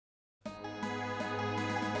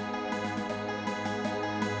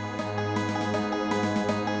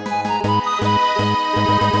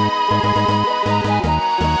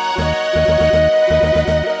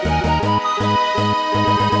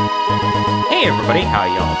Hey everybody, how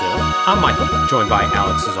y'all doing? I'm Michael, joined by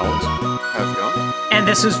Alex as always. How's it going? And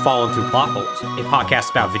this is Falling Through Plot Holes, a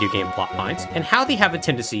podcast about video game plot lines and how they have a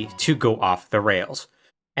tendency to go off the rails.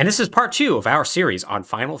 And this is part 2 of our series on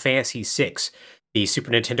Final Fantasy VI, the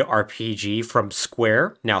Super Nintendo RPG from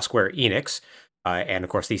Square, now Square Enix, and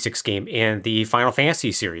of course the 6th game in the Final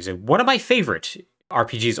Fantasy series, and one of my favorite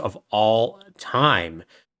RPGs of all time.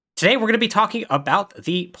 Today we're going to be talking about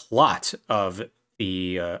the plot of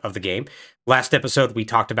the game. Last episode we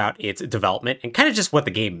talked about its development and kind of just what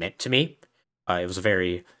the game meant to me. It was a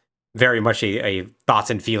very much a thoughts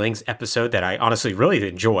and feelings episode that I honestly really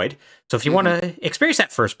enjoyed. So if you want to experience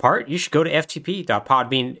that first part, you should go to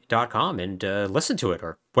ftp.podbean.com and listen to it,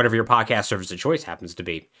 or whatever your podcast service of choice happens to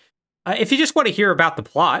be. If you just want to hear about the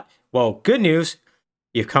plot, well, good news,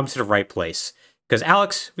 you've come to the right place. Because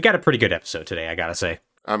Alex, we got a pretty good episode today, I gotta say.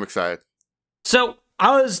 I'm excited. So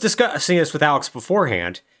I was discussing this with Alex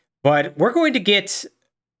beforehand, but we're going to get...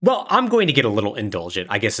 Well, I'm going to get a little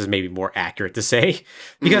indulgent, I guess is maybe more accurate to say.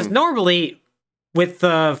 Because normally, with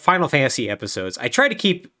the Final Fantasy episodes, I try to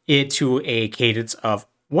keep it to a cadence of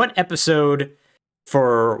one episode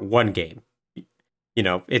for one game. You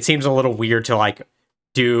know, it seems a little weird to,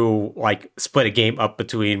 split a game up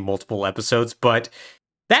between multiple episodes, but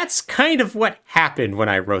that's kind of what happened when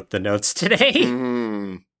I wrote the notes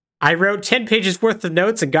today. I wrote 10 pages worth of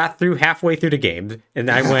notes and got through halfway through the game,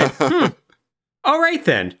 and I went, all right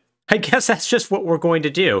then. I guess that's just what we're going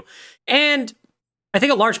to do. And I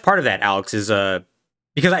think a large part of that, Alex, is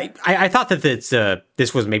because I thought that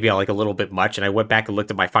this was maybe like a little bit much, and I went back and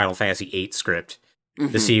looked at my Final Fantasy VIII script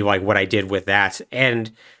to see like what I did with that,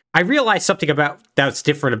 and I realized something about that's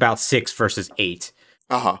different about 6 versus 8.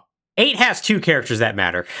 8 has 2 characters that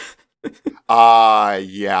matter.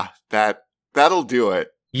 Yeah, that'll do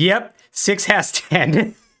it. Yep, 6 has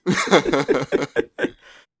 10.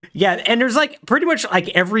 Yeah, and there's like pretty much like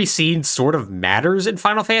every scene sort of matters in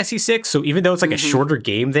Final Fantasy VI. So even though it's like a shorter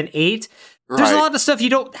game than 8, there's a lot of stuff you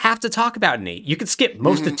don't have to talk about in 8. You could skip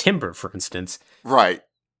most of Timber, for instance. Right.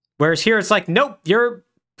 Whereas here it's like, nope, you're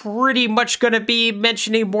pretty much going to be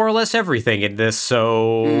mentioning more or less everything in this.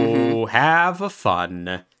 So have a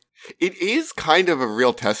fun. It is kind of a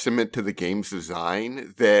real testament to the game's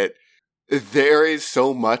design that there is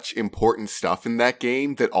so much important stuff in that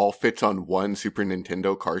game that all fits on one Super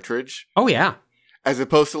Nintendo cartridge. Oh, yeah. As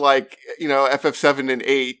opposed to FF7 and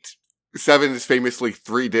 8. 7 is famously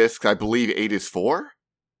 3 discs. I believe 8 is 4.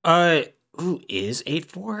 Who is 8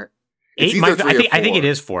 4? It's 8 either 3 or 4. I think it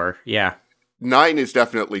is 4, yeah. 9 is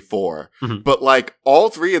definitely 4. But like all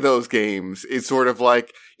 3 of those games is sort of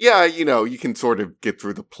like, yeah, you can sort of get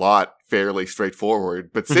through the plot fairly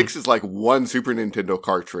straightforward. But 6 is like one Super Nintendo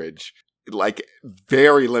cartridge. Like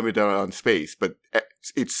very limited on space, but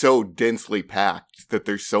it's so densely packed that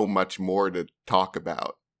there's so much more to talk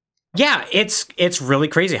about. Yeah, it's really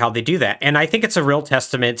crazy how they do that. And I think it's a real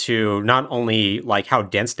testament to not only like how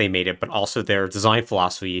dense they made it, but also their design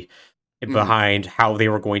philosophy behind how they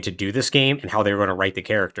were going to do this game and how they were going to write the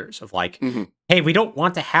characters of like, hey, we don't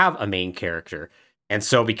want to have a main character. And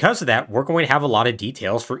so because of that, we're going to have a lot of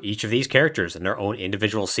details for each of these characters and their own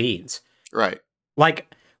individual scenes. Right.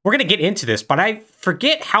 Like, we're going to get into this, but I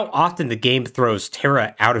forget how often the game throws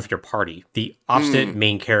Terra out of your party, the obstinate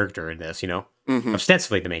main character in this,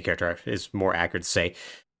 Ostensibly the main character is more accurate to say.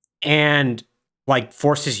 And, like,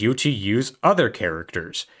 forces you to use other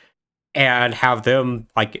characters and have them,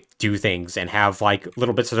 like, do things and have, like,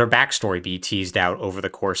 little bits of their backstory be teased out over the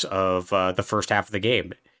course of the first half of the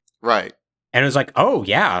game. Right. And it was like, oh,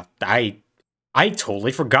 yeah, I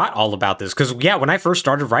totally forgot all about this. Because, yeah, when I first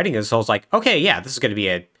started writing this, I was like, okay, yeah, this is going to be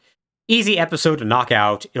an easy episode to knock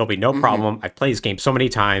out. It'll be no problem. I've played this game so many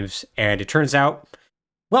times. And it turns out,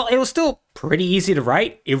 well, it was still pretty easy to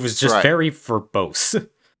write. It was just very verbose.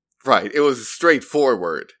 Right. It was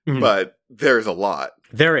straightforward, but there's a lot.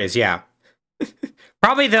 There is, yeah.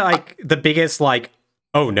 Probably the biggest, like,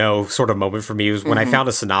 oh no sort of moment for me was when I found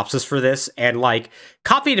a synopsis for this and like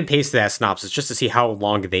copied and pasted that synopsis just to see how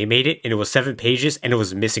long they made it, and it was 7 pages and it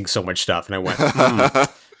was missing so much stuff, and I went,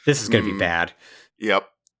 this is gonna be bad. Yep.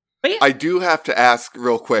 But yeah. I do have to ask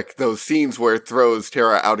real quick, those scenes where it throws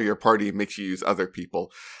Terra out of your party and makes you use other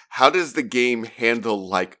people, how does the game handle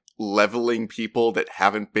like leveling people that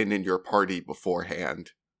haven't been in your party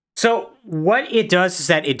beforehand? So what it does is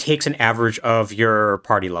that it takes an average of your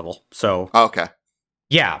party level. So okay.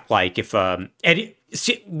 Yeah, like if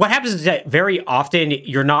see, what happens is that very often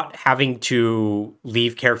you're not having to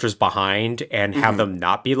leave characters behind and have them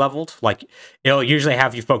not be leveled. Like it'll usually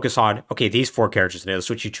have you focus on, okay, these 4 characters, and it'll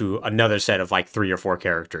switch you to another set of like 3 or 4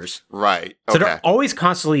 characters. Right. So they're always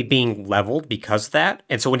constantly being leveled because of that.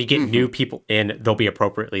 And so when you get new people in, they'll be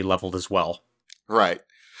appropriately leveled as well. Right.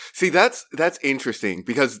 See, that's interesting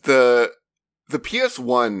because the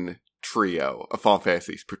PS1 trio of Final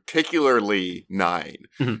Fantasies, particularly 9,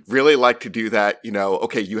 really like to do that,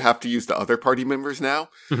 okay, you have to use the other party members now,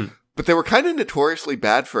 but they were kind of notoriously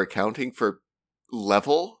bad for accounting for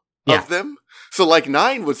level of them. So like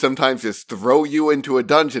 9 would sometimes just throw you into a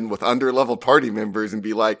dungeon with under-leveled party members and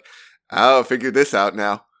be like, oh, figure this out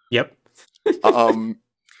now. Yep.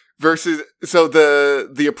 Versus, so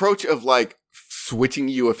the approach of like switching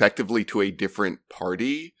you effectively to a different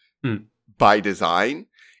party by design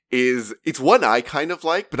it's one I kind of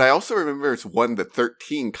like, but I also remember it's one that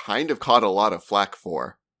 13 kind of caught a lot of flack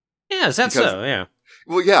for. Yeah, is that so? Yeah.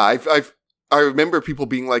 Well, yeah, I remember people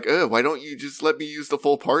being like, "Oh, why don't you just let me use the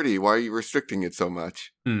full party? Why are you restricting it so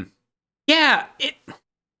much?" Yeah,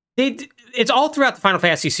 it's all throughout the Final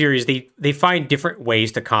Fantasy series. They find different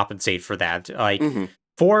ways to compensate for that. Like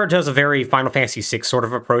 4 does a very Final Fantasy 6 sort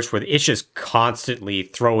of approach where it's just constantly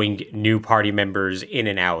throwing new party members in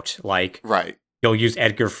and out. Like, right. You'll use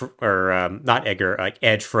not Edgar, like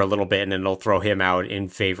Edge for a little bit, and then they'll throw him out in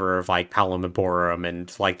favor of like Palom and Borum,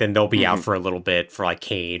 and like then they'll be out for a little bit for like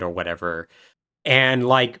Kain or whatever. And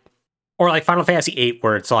like, or like Final Fantasy 8,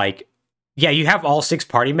 where it's like, yeah, you have all 6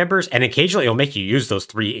 party members, and occasionally it'll make you use those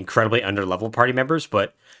 3 incredibly underleveled party members,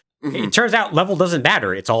 but it turns out level doesn't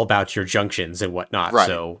matter. It's all about your junctions and whatnot. Right.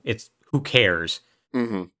 So it's who cares?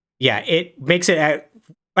 Yeah, it makes it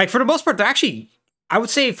like for the most part, they're actually. I would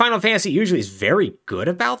say Final Fantasy usually is very good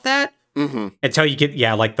about that until you get,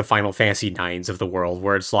 like the Final Fantasy 9s of the world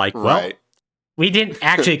where it's like, well, we didn't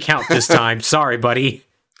actually count this time. Sorry, buddy.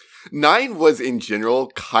 9 was in general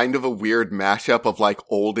kind of a weird mashup of like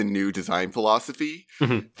old and new design philosophy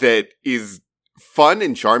that is fun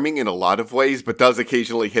and charming in a lot of ways, but does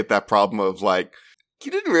occasionally hit that problem of like,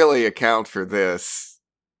 you didn't really account for this.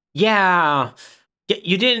 Yeah.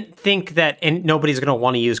 You didn't think that and nobody's going to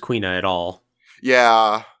want to use Quina at all.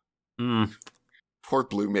 Yeah. Poor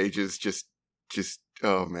blue mages just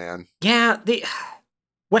oh man. Yeah,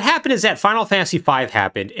 what happened is that Final Fantasy V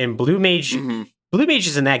happened and blue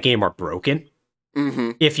mages in that game are broken.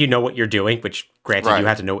 If you know what you're doing, which granted you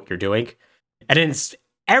have to know what you're doing. And then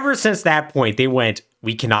ever since that point they went,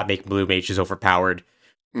 we cannot make blue mages overpowered.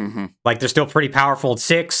 Like they're still pretty powerful in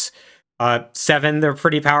 6. 7, they're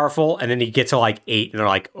pretty powerful, and then you get to like 8, and they're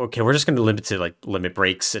like, okay, we're just going to limit to like limit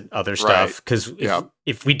breaks and other stuff because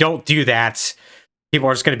if we don't do that, people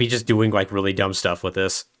are just going to be just doing like really dumb stuff with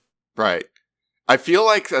this. Right. I feel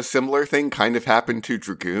like a similar thing kind of happened to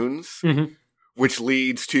Dragoons, which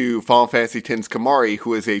leads to Final Fantasy X's Kimahri,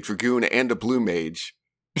 who is a Dragoon and a blue mage.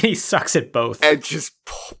 He sucks at both, and just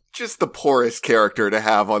the poorest character to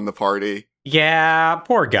have on the party. Yeah,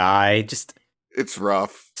 poor guy. It's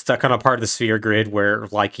rough. Stuck on a part of the sphere grid where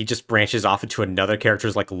like he just branches off into another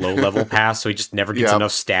character's like low level pass, so he just never gets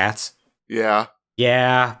enough stats.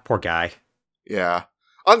 Yeah, poor guy. Yeah.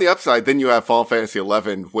 On the upside, then you have Final Fantasy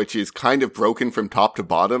XI, which is kind of broken from top to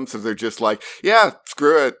bottom, so they're just like, yeah,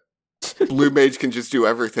 screw it. Blue Mage can just do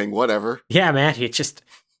everything, whatever. Yeah, man, you just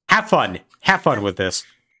have fun. Have fun with this.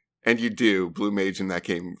 And you do. Blue Mage in that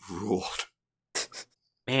game ruled.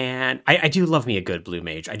 Man, I do love me a good blue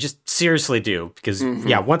mage. I just seriously do. Because,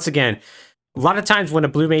 once again, a lot of times when a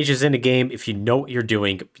blue mage is in a game, if you know what you're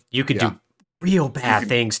doing, you can do real bad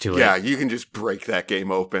things to it. Yeah, you can just break that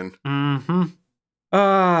game open. Man,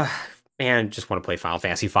 just want to play Final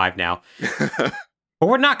Fantasy V now. But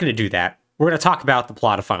we're not going to do that. We're going to talk about the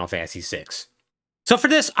plot of Final Fantasy VI. So for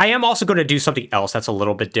this, I am also going to do something else that's a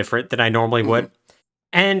little bit different than I normally would.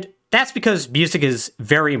 And that's because music is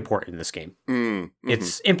very important in this game.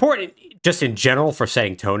 It's important just in general for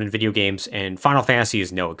setting tone in video games, and Final Fantasy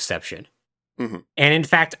is no exception. And in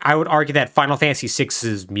fact, I would argue that Final Fantasy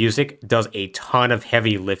VI's music does a ton of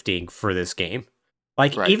heavy lifting for this game.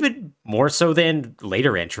 Like, even more so than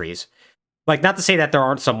later entries. Like, not to say that there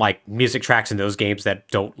aren't some, like, music tracks in those games that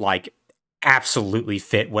don't, like, absolutely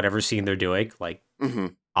fit whatever scene they're doing. Like,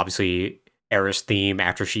 obviously, Aerith's theme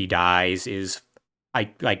after she dies is...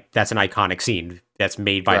 that's an iconic scene that's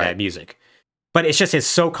made by that music. But it's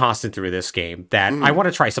so constant through this game that I want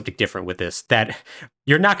to try something different with this. That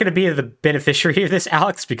you're not going to be the beneficiary of this,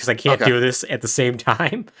 Alex, because I can't do this at the same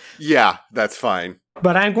time. Yeah, that's fine.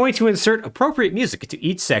 But I'm going to insert appropriate music into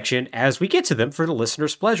each section as we get to them for the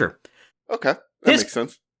listener's pleasure. Okay, that makes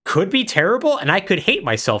sense. could be terrible, and I could hate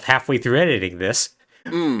myself halfway through editing this.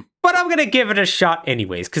 Mm. But I'm going to give it a shot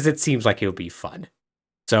anyways, because it seems like it'll be fun.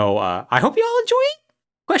 So I hope you all enjoy it?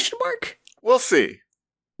 Question mark? We'll see.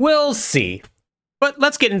 We'll see. But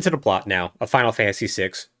let's get into the plot now of Final Fantasy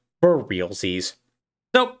VI for realsies.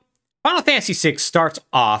 So, Final Fantasy VI starts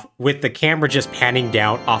off with the camera just panning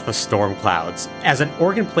down off of storm clouds as an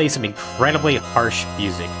organ plays some incredibly harsh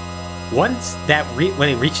music. Once that when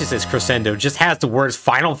it reaches its crescendo, just has the words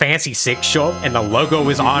Final Fantasy VI show up and the logo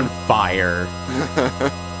is on fire.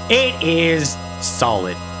 It is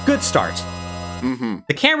solid. Good start. Mm-hmm.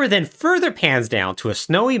 The camera then further pans down to a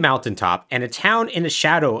snowy mountaintop and a town in the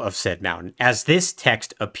shadow of said mountain as this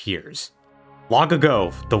text appears. Long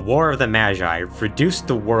ago, the War of the Magi reduced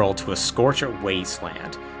the world to a scorched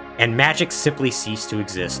wasteland, and magic simply ceased to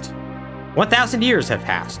exist. 1,000 years have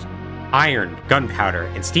passed. Iron, gunpowder,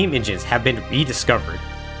 and steam engines have been rediscovered,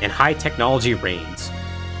 and high technology reigns.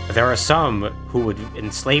 There are some who would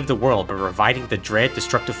enslave the world by providing the dread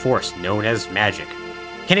destructive force known as magic.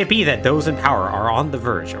 Can it be that those in power are on the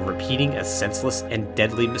verge of repeating a senseless and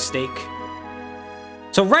deadly mistake?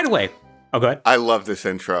 So right away, oh, go ahead. I love this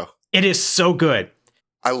intro. It is so good.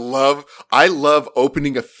 I love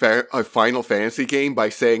opening a Final Fantasy game by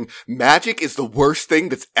saying magic is the worst thing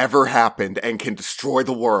that's ever happened and can destroy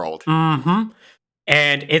the world. Mm-hmm.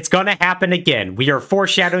 And it's gonna happen again. We are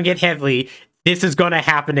foreshadowing it heavily. This is gonna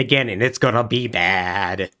happen again, and it's gonna be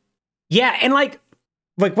bad. Yeah, and like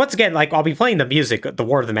once again, like I'll be playing the music, the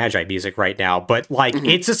War of the Magi music right now, but like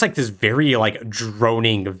it's just like this very like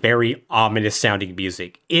droning, very ominous sounding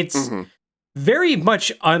music. It's very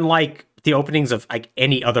much unlike the openings of like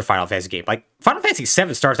any other Final Fantasy game. Like Final Fantasy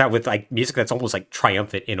VII starts out with like music that's almost like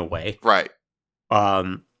triumphant in a way. Right.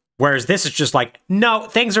 Whereas this is just like, no,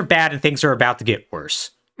 things are bad and things are about to get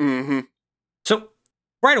worse. Mm-hmm. So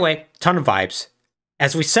right away, ton of vibes.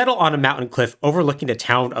 As we settle on a mountain cliff overlooking the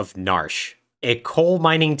town of Narshe, a coal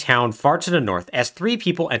mining town far to the north, as three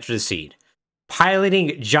people enter the scene,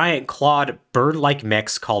 piloting giant clawed bird-like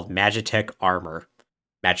mechs called Magitech Armor.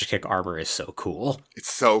 Magitech Armor is so cool.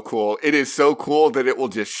 It's so cool. It is so cool that it will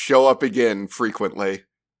just show up again frequently.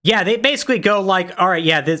 Yeah, they basically go like, all right,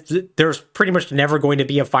 yeah, there's pretty much never going to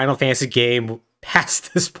be a Final Fantasy game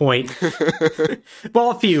past this point.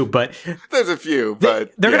 Well, a few, but... There's a few,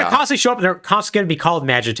 but they're going to constantly show up and they're constantly going to be called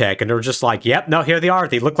Magitech, and they're just like, yep, no, here they are.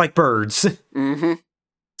 They look like birds. Mm-hmm.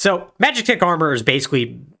 So, Magitech Armor is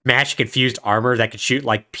basically magic-infused armor that could shoot,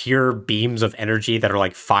 like, pure beams of energy that are,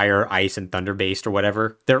 like, fire, ice, and thunder-based or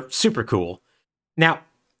whatever. They're super cool. Now,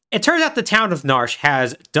 it turns out the town of Narshe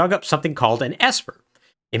has dug up something called an Esper,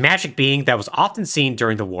 a magic being that was often seen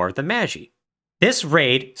during the War of the Magi. This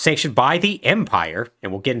raid, sanctioned by the Empire,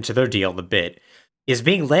 and we'll get into their deal in a bit, is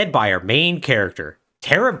being led by our main character,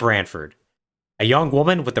 Terra Branford, a young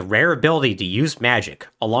woman with the rare ability to use magic,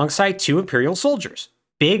 alongside two Imperial soldiers,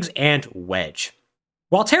 Biggs and Wedge.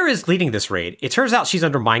 While Terra is leading this raid, it turns out she's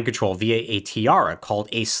under mind control via a tiara called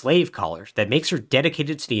a slave collar that makes her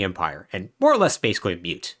dedicated to the Empire, and more or less basically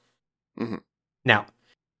mute. Mm-hmm.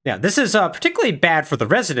 Now, this is particularly bad for the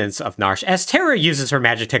residents of Narshe, as Terra uses her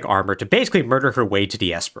Magitech armor to basically murder her way to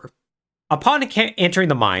the Esper. Upon entering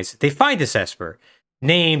the mines, they find this Esper,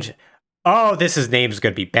 named... Oh, this name's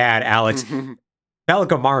gonna be bad, Alex.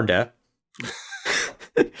 Belgamarnda.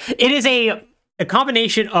 It is a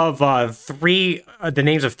combination of the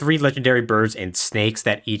names of three legendary birds and snakes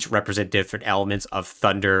that each represent different elements of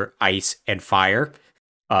thunder, ice, and fire.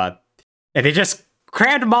 And they just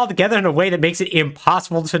crammed them all together in a way that makes it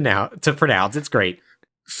impossible to pronounce. It's great.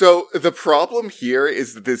 So the problem here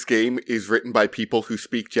is that this game is written by people who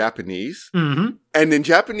speak Japanese. Mm-hmm. And in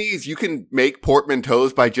Japanese, you can make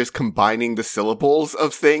portmanteaus by just combining the syllables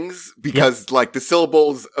of things because like the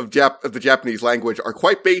syllables of the Japanese language are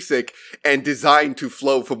quite basic and designed to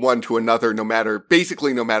flow from one to another no matter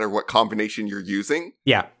what combination you're using.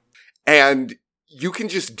 Yeah. And you can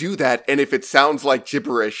just do that. And if it sounds like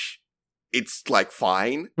gibberish, it's like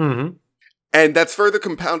fine. Mm-hmm. And that's further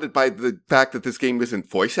compounded by the fact that this game isn't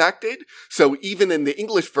voice acted. So even in the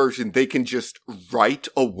English version, they can just write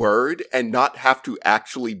a word and not have to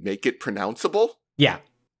actually make it pronounceable. Yeah.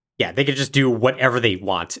 Yeah, they can just do whatever they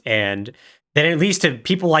want. And then at least to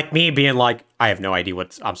people like me being like, I have no idea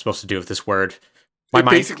what I'm supposed to do with this word. It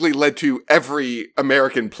basically led to every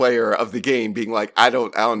American player of the game being like, I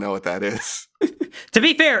don't know what that is. To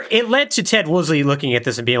be fair, it led to Ted Woosley looking at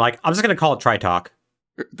this and being like, I'm just going to call it Tritalk.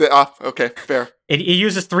 Okay, fair. It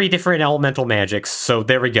uses three different elemental magics, so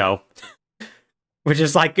there we go. Which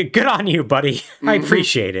is like, good on you, buddy. I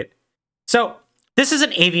appreciate it. So, This is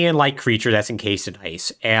an avian-like creature that's encased in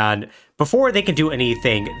ice, and before they can do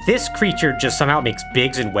anything, this creature just somehow makes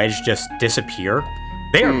Biggs and Wedge just disappear.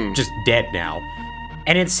 They are just dead now.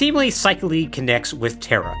 And it seemingly psychically connects with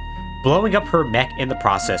Terra, blowing up her mech in the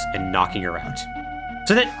process and knocking her out.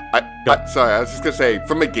 So then... sorry, I was just going to say,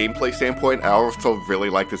 from a gameplay standpoint, I also really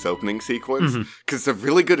like this opening sequence, because it's a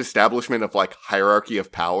really good establishment of, like, hierarchy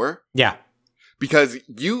of power. Yeah. Because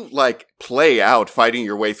you, like, play out fighting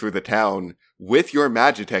your way through the town with your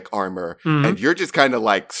Magitech armor, and you're just kind of,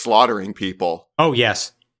 like, slaughtering people. Oh,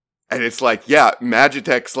 yes. And it's like, yeah,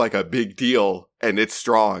 Magitech's, like, a big deal, and it's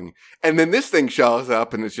strong. And then this thing shows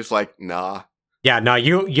up, and it's just like, nah. Yeah, no,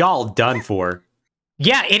 y'all done for.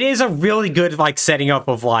 Yeah, it is a really good, like, setting up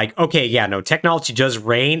of, like, okay, yeah, no, technology does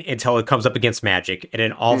reign until it comes up against magic, and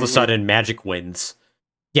then all of a sudden, magic wins.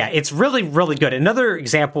 Yeah, it's really, really good. Another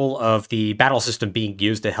example of the battle system being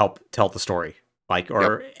used to help tell the story, like,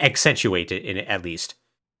 or accentuate it, at least.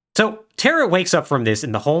 So, Terra wakes up from this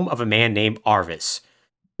in the home of a man named Arvis,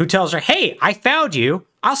 who tells her, hey, I found you.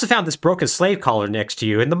 I also found this broken slave collar next to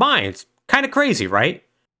you in the mines. Kind of crazy, right?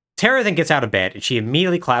 Terra then gets out of bed, and she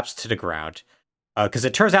immediately collapses to the ground. Because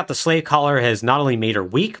it turns out the slave collar has not only made her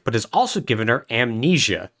weak, but has also given her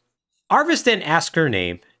amnesia. Arvis then asks her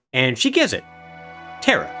name, and she gives it.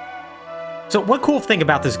 Terra. So one cool thing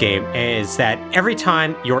about this game is that every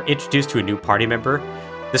time you're introduced to a new party member,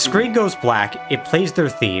 the screen goes black, it plays their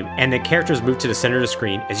theme, and the characters move to the center of the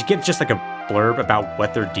screen as you get just like a blurb about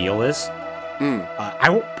what their deal is. I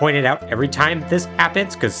won't point it out every time this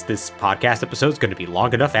happens, because this podcast episode is going to be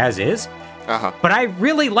long enough as is. But I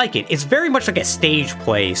really like it. It's very much like a stage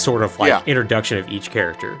play sort of like introduction of each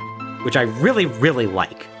character, which I really, really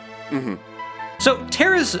like. So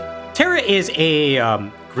Terra is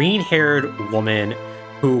a green-haired woman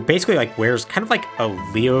who basically like wears kind of like a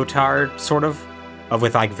leotard sort of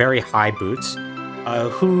with like very high boots,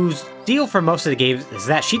 whose deal for most of the game is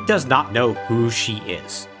that she does not know who she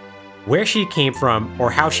is, where she came from, or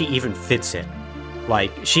how she even fits in.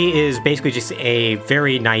 Like, she is basically just a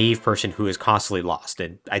very naive person who is constantly lost.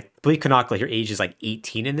 And I believe canonically her age is like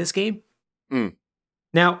 18 in this game.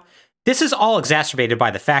 Now, this is all exacerbated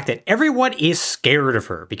by the fact that everyone is scared of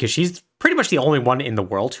her because she's pretty much the only one in the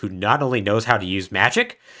world who not only knows how to use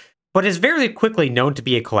magic, but is very quickly known to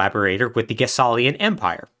be a collaborator with the Gessalian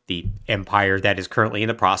Empire, the empire that is currently in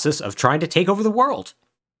the process of trying to take over the world.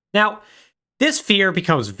 Now, this fear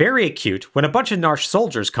becomes very acute when a bunch of Narsh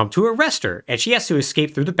soldiers come to arrest her, and she has to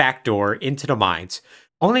escape through the back door into the mines,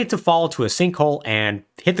 only to fall into a sinkhole and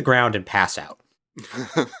hit the ground and pass out.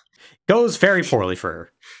 Goes very poorly for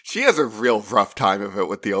her. She has a real rough time of it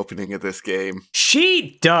with the opening of this game.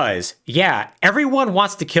 She does. Yeah, everyone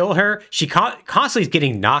wants to kill her. She constantly is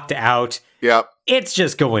getting knocked out. Yep. It's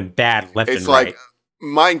just going bad left and right. It's like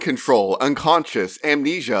mind control, unconscious,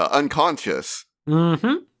 amnesia, unconscious.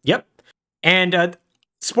 Yep. And,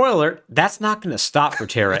 spoiler, that's not going to stop for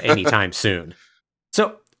Terra anytime soon.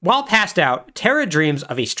 So, while passed out, Terra dreams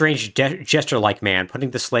of a strange jester-like man putting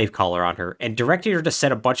the slave collar on her and directing her to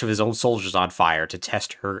set a bunch of his own soldiers on fire to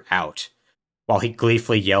test her out, while he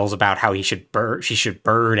gleefully yells about how she should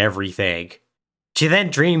burn everything. She then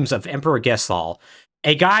dreams of Emperor Gessal,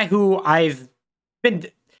 a guy who he's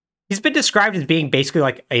been described as being basically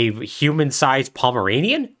like a human-sized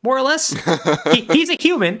Pomeranian, more or less. He's a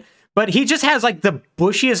human, but he just has like the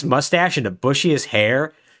bushiest mustache and the bushiest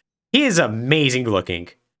hair. He is amazing looking.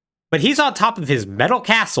 But he's on top of his metal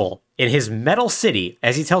castle in his metal city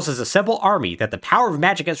as he tells his assembled army that the power of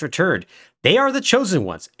magic has returned. They are the chosen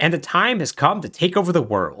ones, and the time has come to take over the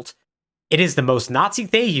world. It is the most Nazi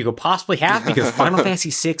thing you could possibly have because Final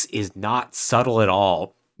Fantasy VI is not subtle at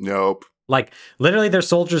all. Nope. Like, literally their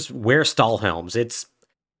soldiers wear Stahlhelms.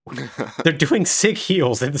 They're doing sig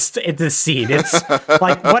heels in the scene. It's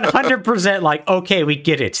like 100% like, okay, we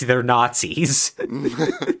get it. They're Nazis.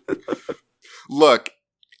 Look,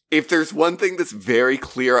 if there's one thing that's very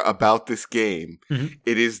clear about this game,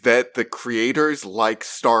 it is that the creators like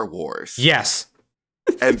Star Wars. Yes.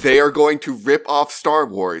 And they are going to rip off Star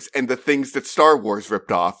Wars and the things that Star Wars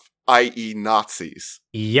ripped off, i.e. Nazis.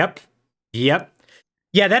 Yep. Yeah,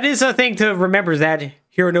 that is a thing to remember, that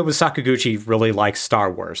Hironobu Sakaguchi really likes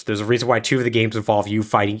Star Wars. There's a reason why 2 of the games involve you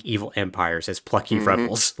fighting evil empires as plucky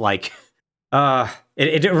rebels. Like,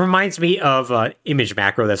 it reminds me of an image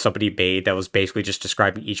macro that somebody made that was basically just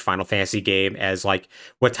describing each Final Fantasy game as, like,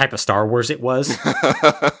 what type of Star Wars it was.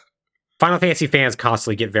 Final Fantasy fans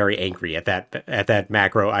constantly get very angry at that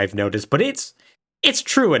macro, I've noticed, but it's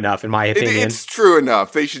true enough, in my opinion. It's true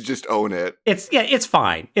enough. They should just own it. It's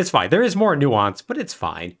fine. It's fine. There is more nuance, but it's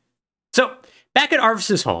fine. So, Back at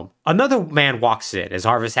Arvis's home, another man walks in as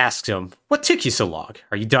Arvis asks him, "What took you so long?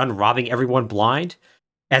 Are you done robbing everyone blind?"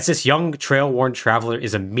 As this young trail-worn traveler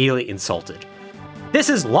is immediately insulted. This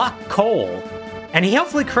is Locke Cole, and he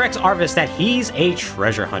helpfully corrects Arvis that he's a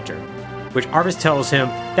treasure hunter, which Arvis tells him,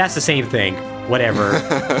 "That's the same thing,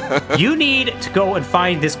 whatever. You need to go and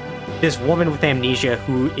find this woman with amnesia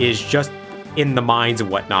who is just in the mines and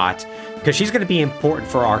whatnot, because she's going to be important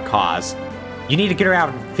for our cause. You need to get her out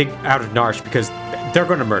of Narshe because they're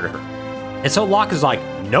going to murder her." And so Locke is like,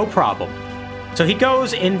 "No problem." So he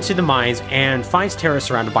goes into the mines and finds Terra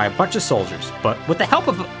surrounded by a bunch of soldiers, but with the help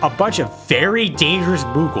of a bunch of very dangerous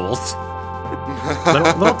Moogles,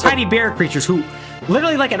 little tiny bear creatures who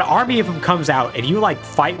literally like an army of them comes out and you like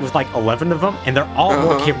fight with like 11 of them and they're all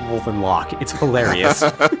more capable than Locke. It's hilarious.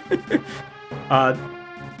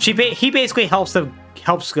 He basically helps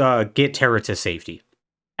get Terra to safety.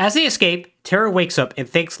 As they escape, Terra wakes up and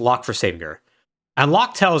thanks Locke for saving her. And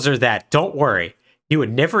Locke tells her that, don't worry, he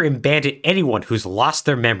would never abandon anyone who's lost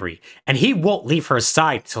their memory, and he won't leave her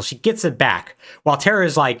side until she gets it back. While Terra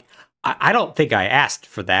is like, I don't think I asked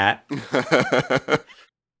for that.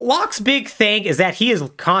 Locke's big thing is that he is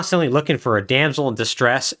constantly looking for a damsel in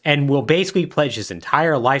distress and will basically pledge his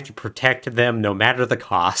entire life to protect them no matter the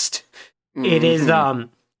cost. It is,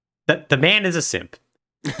 the man is a simp.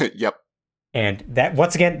 Yep. And that,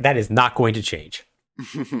 once again, that is not going to change.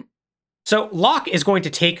 So Locke is going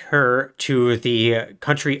to take her to the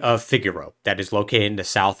country of Figaro that is located in the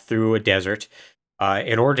south through a desert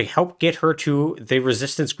in order to help get her to the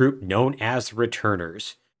resistance group known as the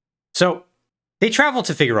Returners. So they travel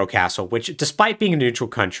to Figaro Castle, which, despite being a neutral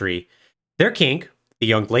country, their king, the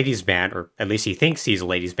young ladies' man, or at least he thinks he's a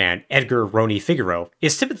ladies' man, Edgar Roni Figaro,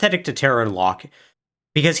 is sympathetic to Terra and Locke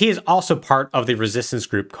because he is also part of the resistance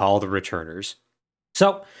group called the Returners.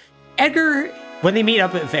 So Edgar... When they meet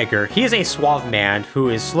up with Edgar, he is a suave man who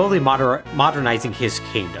is slowly modernizing his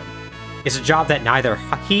kingdom. It's a job that neither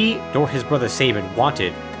he nor his brother Sabin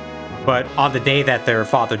wanted, but on the day that their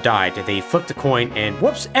father died, they flipped a coin and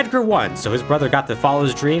whoops, Edgar won, so his brother got to follow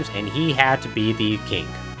his dreams and he had to be the king.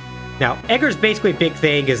 Now, Edgar's basically big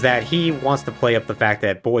thing is that he wants to play up the fact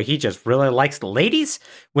that, boy, he just really likes the ladies,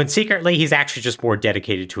 when secretly he's actually just more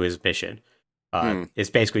dedicated to his mission. It's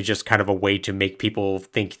basically just kind of a way to make people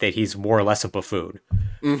think that he's more or less a buffoon.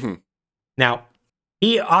 Mm-hmm. Now,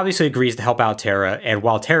 he obviously agrees to help out Terra, and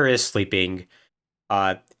while Terra is sleeping,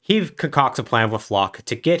 he concocts a plan with Locke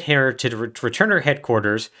to get her to return her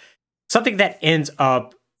headquarters, something that ends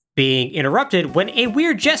up being interrupted when a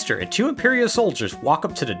weird jester and two Imperial soldiers walk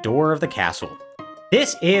up to the door of the castle.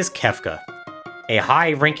 This is Kefka, a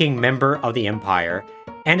high-ranking member of the Empire,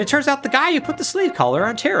 and it turns out the guy who put the slave collar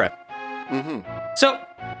on Terra. Mm-hmm. So,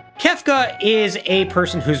 Kefka is a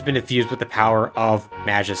person who's been infused with the power of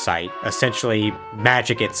Magicite, essentially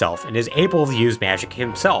magic itself, and is able to use magic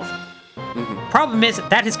himself. Mm-hmm. Problem is,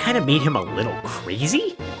 that has kind of made him a little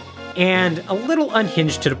crazy, and a little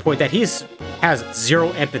unhinged to the point that he has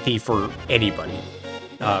zero empathy for anybody.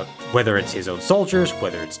 Whether it's his own soldiers,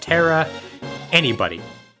 whether it's Terra, anybody.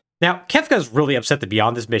 Now, Kefka's really upset to be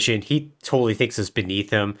on this mission. He totally thinks it's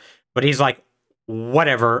beneath him, but he's like,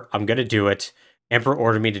 whatever, I'm gonna do it. Emperor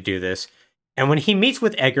ordered me to do this. And when he meets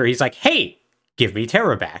with Edgar, he's like, hey, give me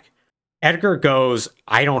Terra back. Edgar goes,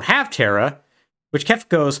 I don't have Terra. Which Kefka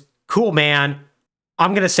goes, cool, man,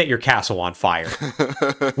 I'm gonna set your castle on fire.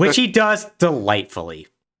 Which he does delightfully.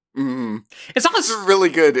 Mm. It's a really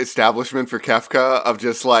good establishment for Kefka of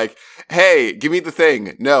just like, hey, give me the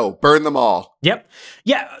thing. No, burn them all. Yep.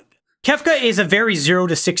 Yeah, Kefka is a very 0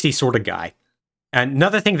 to 60 sort of guy.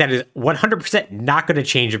 Another thing that is 100% not going to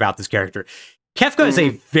change about this character, Kefka is a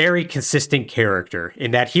very consistent character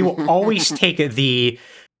in that he will always take the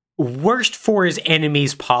worst for his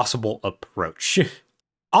enemies possible approach.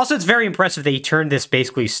 Also, it's very impressive that he turned this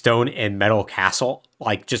basically stone and metal castle,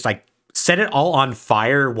 just set it all on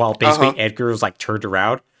fire while basically Edgar was turned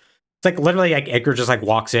around. It's like literally Edgar just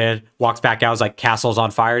walks in, walks back out, is like, castle's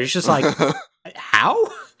on fire. He's just like, how?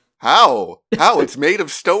 How? It's made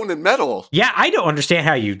of stone and metal. Yeah, I don't understand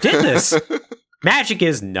how you did this. Magic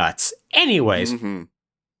is nuts. Anyways,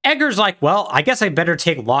 Edgar's like, well, I guess I better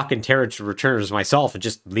take Locke and Terra to Returners myself and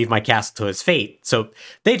just leave my castle to his fate. So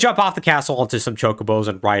they jump off the castle onto some chocobos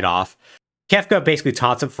and ride off. Kefka basically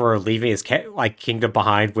taunts him for leaving his kingdom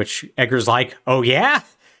behind, which Edgar's like, oh yeah?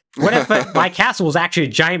 What if my castle was actually a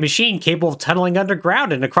giant machine capable of tunneling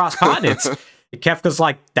underground and across continents? And Kefka's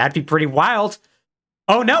like, that'd be pretty wild.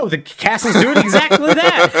 Oh no, the castle's doing exactly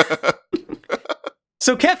that!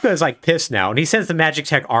 So Kefka is pissed now, and he sends the magic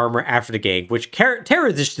tech armor after the gang, which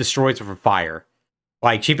Terra just destroys with fire.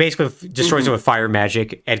 She basically destroys it with fire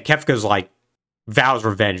magic, and Kefka's like, vows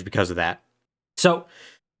revenge because of that. So,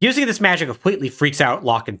 using this magic completely freaks out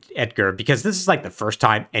Locke and Edgar because this is like the first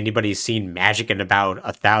time anybody's seen magic in about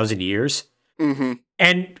 1,000 years. Mm-hmm.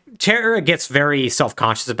 And Terra gets very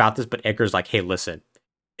self-conscious about this, but Edgar's like, hey, listen,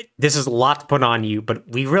 this is a lot to put on you, but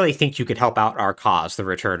we really think you could help out our cause, the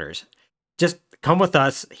Returners. Just come with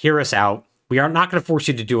us, hear us out. We are not going to force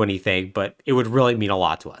you to do anything, but it would really mean a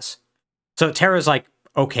lot to us. So Terra's like,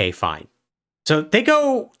 okay, fine. So they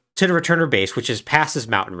go to the Returner base, which is past this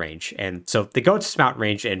mountain range. And so they go to this mountain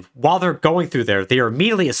range, and while they're going through there, they are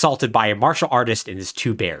immediately assaulted by a martial artist and his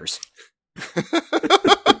 2 bears.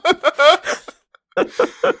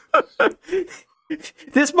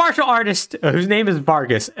 This martial artist, whose name is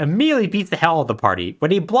Vargas, immediately beats the hell out of the party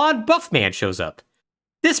when a blonde buff man shows up.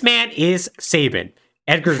 This man is Sabin,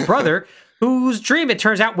 Edgar's brother, whose dream, it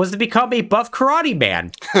turns out, was to become a buff karate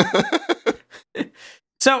man.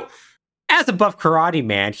 So, as a buff karate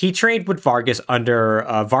man, he trained with Vargas under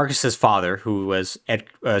Vargas's father, who was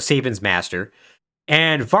Sabin's master.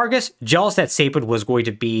 And Vargas, jealous that Sabin was going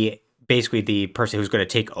to be basically the person who's going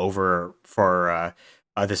to take over for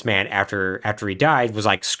this man after he died, was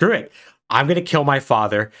like, screw it. I'm going to kill my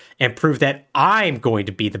father and prove that I'm going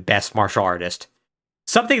to be the best martial artist.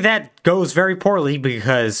 Something that goes very poorly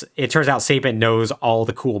because it turns out Sabin knows all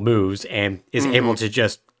the cool moves and is able to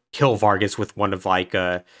just kill Vargas with one of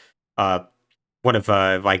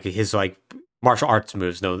his martial arts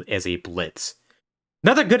moves known as a blitz.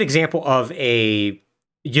 Another good example of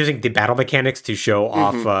using the battle mechanics to show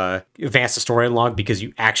off advance the story along, because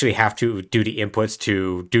you actually have to do the inputs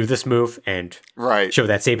to do this move and show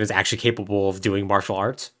that Sabin is actually capable of doing martial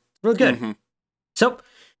arts. Really good. Mm-hmm.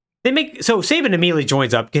 So Sabin immediately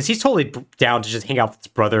joins up because he's totally down to just hang out with his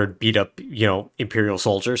brother and beat up, Imperial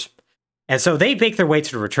soldiers. And so they make their way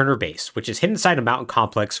to the Returner base, which is hidden inside a mountain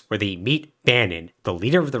complex where they meet Bannon, the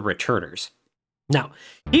leader of the Returners. Now,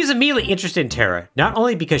 he's immediately interested in Terra, not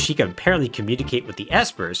only because she can apparently communicate with the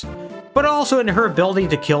Espers, but also in her ability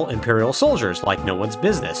to kill Imperial soldiers like no one's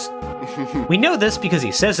business. We know this because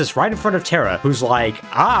he says this right in front of Terra, who's like,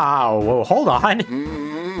 well, hold on.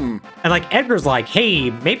 And Edgar's like, hey,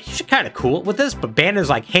 maybe you should kind of cool it with this, but Bannon's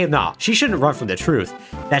like, hey, nah, she shouldn't run from the truth,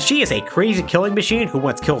 that she is a crazy killing machine who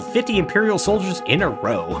once killed 50 Imperial soldiers in a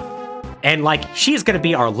row. And she's gonna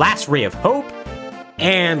be our last ray of hope,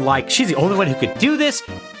 and she's the only one who could do this.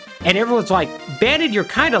 And everyone's like, Bannon, you're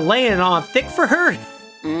kind of laying it on thick for her.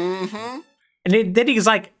 Mm-hmm. And then he's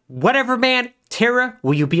like, whatever, man, Terra,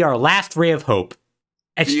 will you be our last ray of hope?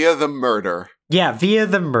 And via the murder. Yeah, via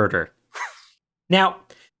the murder. Now,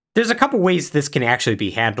 there's a couple ways this can actually be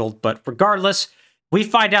handled, but regardless, we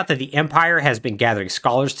find out that the Empire has been gathering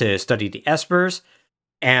scholars to study the Espers,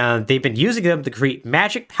 and they've been using them to create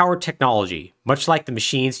magic-powered technology, much like the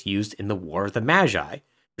machines used in the War of the Magi,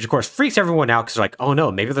 which of course freaks everyone out because they're like, oh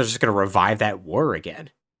no, maybe they're just going to revive that war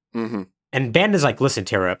again. Mm-hmm. And Ben is like, listen,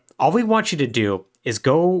 Terra, all we want you to do is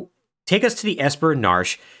go take us to the Esper and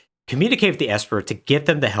Narshe, communicate with the Esper to get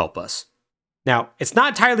them to help us. Now, it's not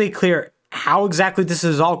entirely clear how exactly this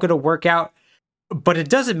is all going to work out, but it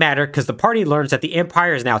doesn't matter because the party learns that the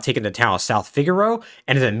Empire is now taking the town of South Figaro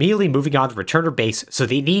and is immediately moving on to the Returner base, so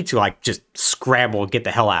they need to just scramble and get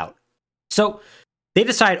the hell out. So they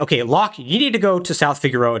decide, okay, Locke, you need to go to South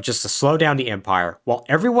Figaro just to slow down the Empire, while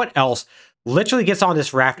everyone else literally gets on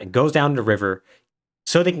this raft and goes down the river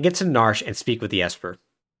so they can get to Narshe and speak with the Esper.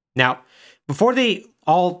 Now, before they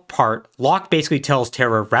all part, Locke basically tells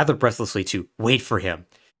Terra rather breathlessly to wait for him.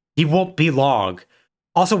 He won't be long.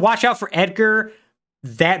 Also, watch out for Edgar.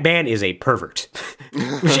 That man is a pervert.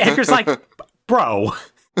 Which Edgar's like, bro.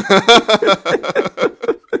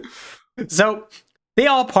 So, they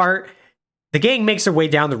all part. The gang makes their way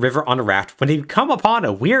down the river on a raft when they come upon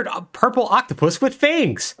a weird purple octopus with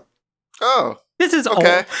fangs. Oh. This is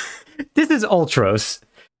okay. This is Ultros.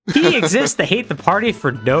 He exists to hate the party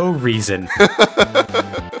for no reason.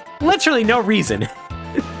 Literally no reason.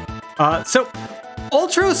 So,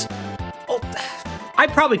 Ultros... I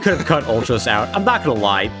probably could have cut Ultros out, I'm not gonna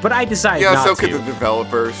lie, but I decided not to. Yeah, so could the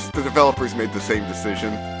developers. The developers made the same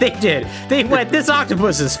decision. They did. They went, this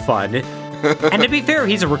octopus is fun. And to be fair,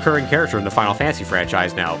 he's a recurring character in the Final Fantasy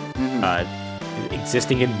franchise now,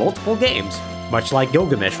 existing in multiple games, much like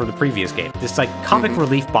Gilgamesh from the previous game. This comic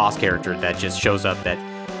relief boss character that just shows up that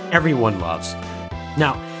everyone loves.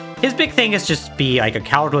 Now, his big thing is just be a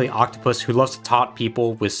cowardly octopus who loves to taunt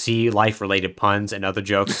people with sea life-related puns and other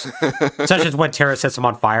jokes. Such as when Terra sets him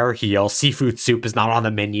on fire, he yells, seafood soup is not on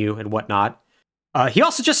the menu, and whatnot. He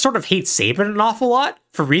also just sort of hates Sabin an awful lot,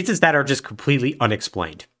 for reasons that are just completely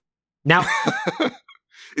unexplained. Now...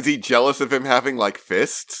 Is he jealous of him having,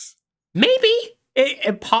 fists? Maybe.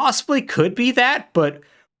 It possibly could be that, but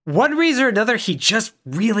one reason or another, he just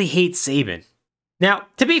really hates Sabin. Now,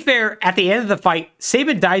 to be fair, at the end of the fight,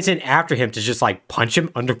 Sabin dives in after him to just like punch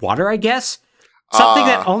him underwater, I guess. Something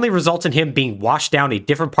that only results in him being washed down a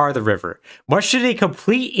different part of the river, much to the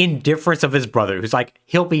complete indifference of his brother, who's like,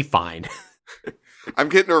 he'll be fine. I'm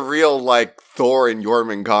getting a real, like, Thor and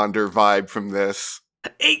Jormungandr vibe from this.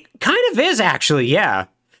 It kind of is, actually, yeah.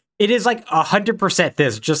 It is like 100%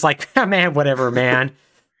 this, just like, man, whatever, man.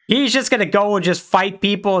 He's just gonna go and just fight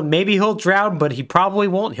people, and maybe he'll drown, but he probably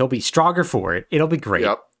won't. He'll be stronger for it. It'll be great.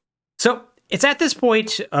 Yep. So, it's at this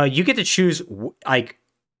point, you get to choose, like,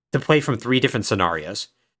 to play from 3 different scenarios.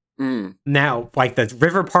 Now, like the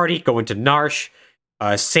river party going to Narshe,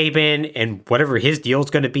 Sabin and whatever his deal is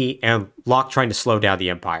going to be, and Locke trying to slow down the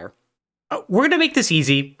Empire. We're going to make this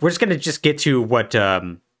easy. We're just going to get to what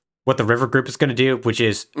the river group is going to do, which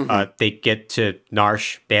is they get to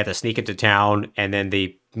Narshe, they have to sneak into town, and then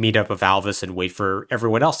they meet up with Alvis and wait for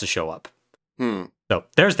everyone else to show up. So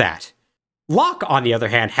there's that. Locke, on the other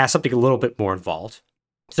hand, has something a little bit more involved.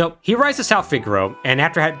 So he arrives to South Figaro, and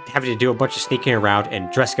after having to do a bunch of sneaking around and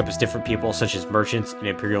dressing up as different people, such as merchants and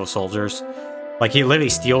Imperial soldiers, like he literally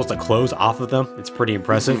steals the clothes off of them. It's pretty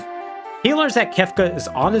impressive. He learns that Kefka is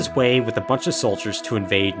on his way with a bunch of soldiers to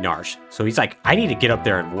invade Narshe. So he's like, I need to get up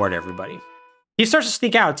there and warn everybody. He starts to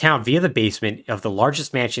sneak out of town via the basement of the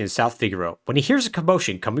largest mansion in South Figaro when he hears a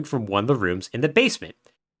commotion coming from one of the rooms in the basement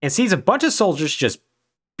and sees a bunch of soldiers just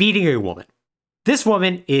beating a woman. This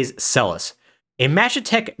woman is Celes, a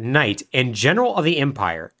Magitech knight and general of the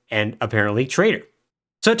Empire, and apparently traitor.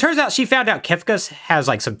 So it turns out she found out Kefka has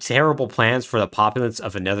like some terrible plans for the populace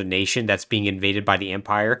of another nation that's being invaded by the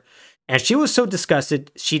Empire, and she was so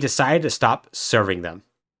disgusted, she decided to stop serving them.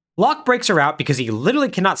 Locke breaks her out because he literally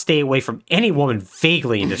cannot stay away from any woman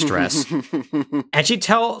vaguely in distress. And she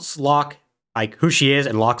tells Locke, like, who she is,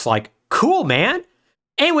 and Locke's like, cool, man.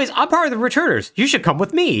 Anyways, I'm part of the Returners. You should come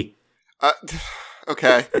with me.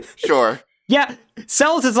 Okay, sure. Yeah,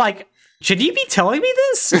 Celes is like, should you be telling me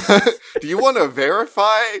this? Do you want to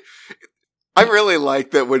verify? I really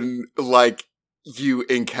like that when, like, you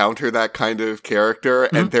encounter that kind of character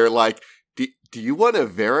and they're like, do you want to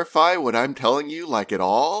verify what I'm telling you, like, at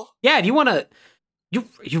all? Yeah, do you want to...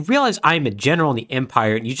 You realize I'm a general in the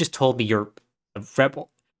Empire and you just told me you're a rebel.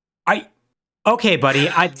 Okay, buddy,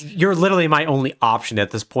 you're literally my only option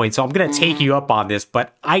at this point, so I'm going to take you up on this,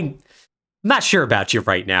 but I'm not sure about you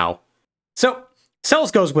right now. So,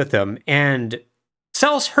 Celes goes with them, and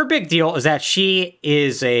Celes, her big deal is that she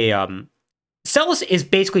is Celes is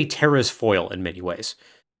basically Terra's foil in many ways.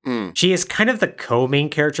 She is kind of the co-main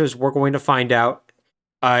characters we're going to find out.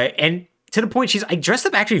 And to the point, she's dressed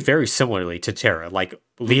up actually very similarly to Terra. Like,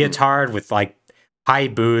 leotard with, like, high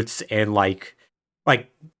boots, and, like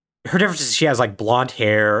her difference is she has, like, blonde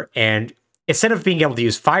hair, and instead of being able to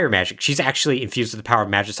use fire magic, she's actually infused with the power of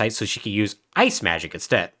Magicite so she can use ice magic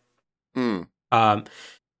instead.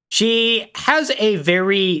 She has a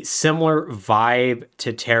very similar vibe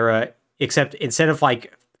to Terra, except instead of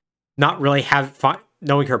like not really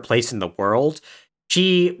knowing her place in the world,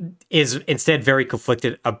 she is instead very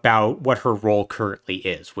conflicted about what her role currently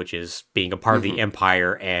is, which is being a part of the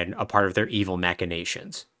Empire and a part of their evil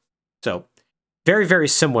machinations. So, very, very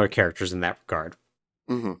similar characters in that regard.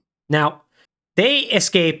 Now, they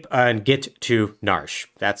escape and get to Narshe.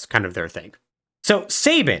 That's kind of their thing. So,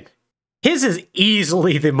 Sabin. His is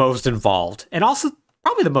easily the most involved, and also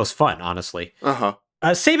probably the most fun, honestly.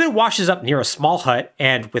 Sabin washes up near a small hut,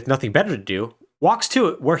 and with nothing better to do, walks to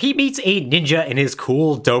it, where he meets a ninja and his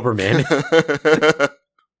cool Doberman.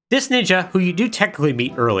 This ninja, who you do technically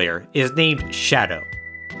meet earlier, is named Shadow.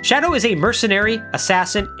 Shadow is a mercenary,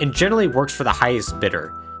 assassin, and generally works for the highest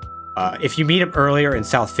bidder. If you meet him earlier in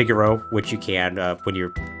South Figaro, which you can when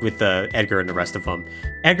you're with Edgar and the rest of them,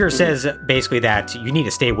 Edgar says basically that you need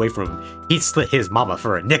to stay away from him. He'd slit his mama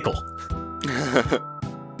for a nickel.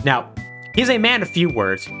 Now, he's a man of few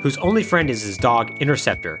words whose only friend is his dog,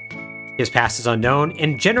 Interceptor. His past is unknown.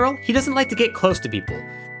 In general, he doesn't like to get close to people,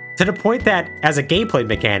 to the point that, as a gameplay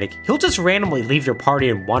mechanic, he'll just randomly leave your party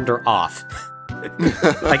and wander off.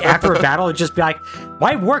 Like, after a battle, he'll just be like,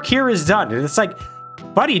 my work here is done. And it's like,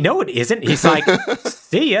 buddy, no it isn't. He's like,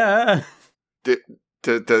 see ya.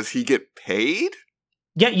 Does he get paid?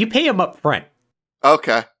 Yeah, you pay him up front.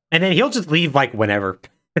 Okay. And then he'll just leave, like, whenever.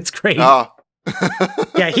 It's great. Oh.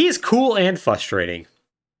 Yeah, he's cool and frustrating.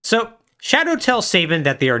 So, Shadow tells Sabin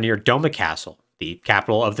that they are near Doma Castle, the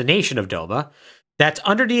capital of the nation of Doma, that's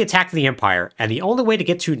under the attack of the Empire, and the only way to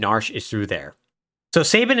get to Narshe is through there. So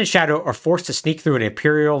Sabin and Shadow are forced to sneak through an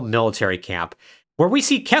Imperial military camp, where we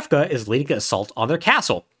see Kefka is leading an assault on their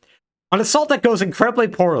castle. An assault that goes incredibly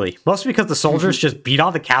poorly, mostly because the soldiers just beat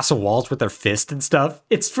on the castle walls with their fists and stuff.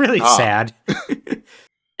 It's really sad.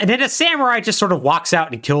 And then a samurai just sort of walks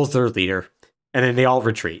out and kills their leader, and then they all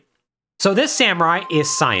retreat. So this samurai is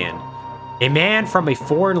Cyan, a man from a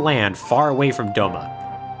foreign land far away from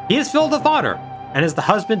Doma. He is filled with honor, and is the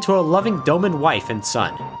husband to a loving Doman wife and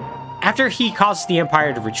son. After he causes the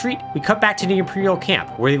Empire to retreat, we cut back to the Imperial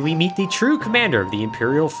camp, where we meet the true commander of the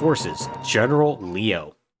Imperial forces, General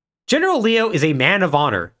Leo. General Leo is a man of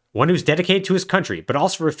honor, one who's dedicated to his country, but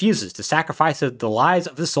also refuses to sacrifice the lives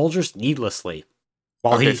of his soldiers needlessly.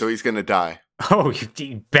 So he's gonna die. Oh,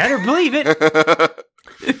 you better believe it.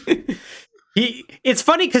 It's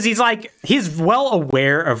funny because he's well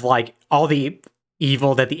aware of like all the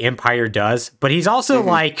evil that the Empire does, but he's also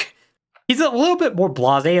he's a little bit more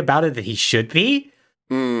blasé about it than he should be.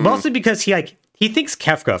 Mostly because he thinks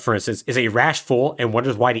Kefka, for instance, is a rash fool and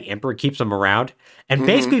wonders why the Emperor keeps him around, and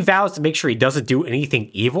basically vows to make sure he doesn't do anything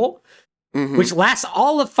evil, which lasts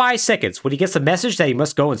all of 5 seconds when he gets a message that he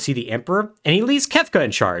must go and see the Emperor, and he leaves Kefka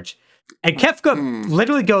in charge. And Kefka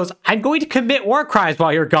literally goes, "I'm going to commit war crimes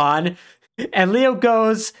while you're gone." And Leo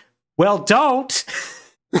goes, "Well, don't."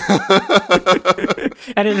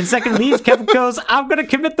 And in the second leaves, Kefka goes, "I'm going to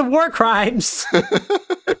commit the war crimes."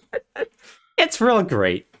 It's real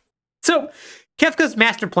great. So, Kefka's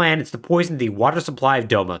master plan is to poison the water supply of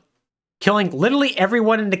Doma, killing literally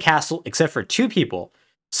everyone in the castle except for 2 people,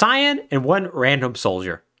 Cyan and 1 random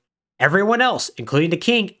soldier. Everyone else, including the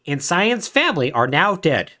king and Cyan's family, are now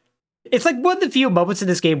dead. It's like one of the few moments in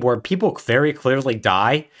this game where people very clearly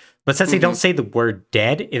die, but since they don't say the word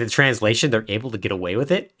dead in the translation, they're able to get away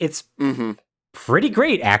with it. It's pretty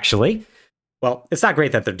great, actually. Well, it's not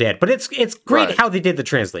great that they're dead, but it's great how they did the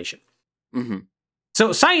translation.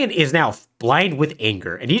 So Cyan is now blind with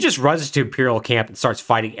anger, and he just runs to Imperial camp and starts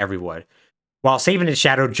fighting everyone, while Sabin and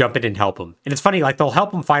Shadow jump in and help him. And it's funny, they'll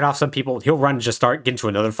help him fight off some people, he'll run and just get into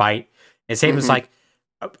another fight, and Sabin's like,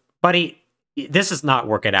 "Buddy, this is not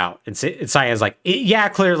working out." And Cyan's like, "Yeah,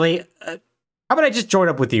 clearly. How about I just join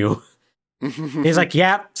up with you?" He's like,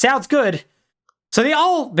 "Yeah, sounds good." So they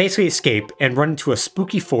all basically escape and run into a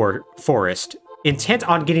spooky forest, intent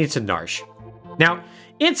on getting to Narshe. Now,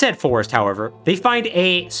 in said forest, however, they find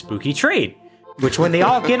a spooky train, which when they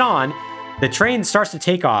all get on, the train starts to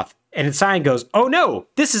take off, and Cyan goes, "Oh no,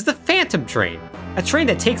 this is the Phantom Train, a train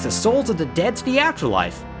that takes the souls of the dead to the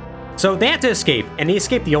afterlife." So they have to escape, and they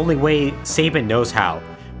escape the only way Sabin knows how,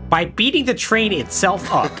 by beating the train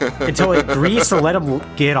itself up until it agrees to let him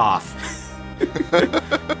get off.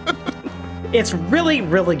 It's really,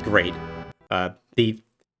 really great. The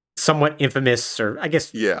somewhat infamous, or I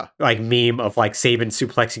guess, meme of Sabin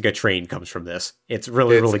suplexing a train comes from this. It's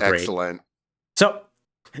really great. Excellent. So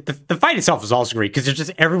the fight itself is also great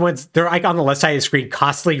because they're on the left side of the screen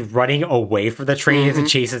constantly running away from the train as it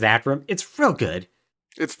chases after them. It's real good.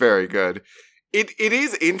 It's very good. It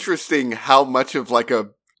is interesting how much of a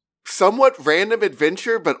somewhat random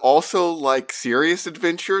adventure, but also serious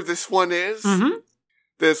adventure this one is.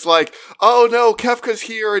 This oh no, Kefka's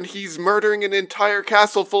here and he's murdering an entire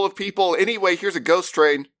castle full of people. Anyway, here's a ghost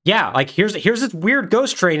train. Yeah, here's this weird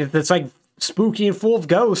ghost train that's spooky and full of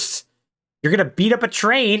ghosts. You're gonna beat up a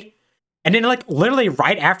train, and then literally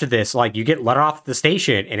right after this, you get let off the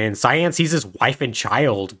station, and then Cyan sees his wife and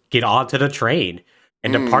child get onto the train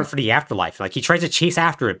and depart for the afterlife. He tries to chase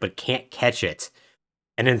after it but can't catch it,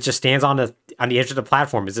 and then just stands on the edge of the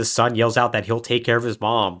platform as his son yells out that he'll take care of his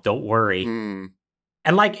mom. Don't worry.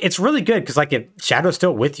 And it's really good because if Shadow's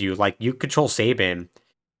still with you, you control Sabin,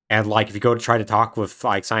 and if you go to try to talk with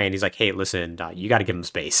Cyan, he's like, "Hey, listen, you got to give him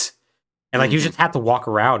space," and you just have to walk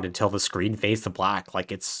around until the screen fades to black.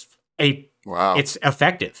 It's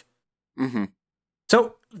effective.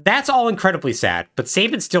 So that's all incredibly sad, but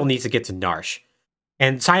Sabin still needs to get to Narshe,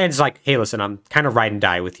 and Cyan's like, "Hey, listen, I'm kind of ride and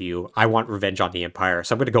die with you. I want revenge on the Empire,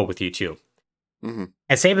 so I'm going to go with you too." And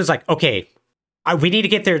Sabin's like, "Okay. We need to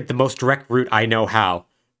get there the most direct route I know how.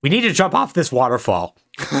 We need to jump off this waterfall."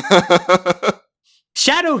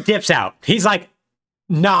 Shadow dips out. He's like,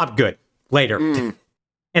 "Nah, I'm good. Later."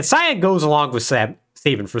 And Cyan goes along with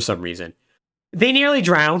Sabin for some reason. They nearly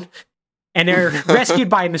drown, and they're rescued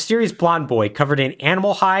by a mysterious blonde boy covered in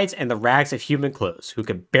animal hides and the rags of human clothes, who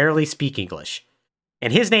can barely speak English.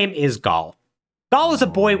 And his name is Gall. Gall is a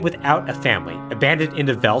boy without a family, abandoned in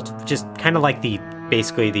the Veldt, which is kind of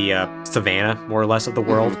basically the savannah, more or less, of the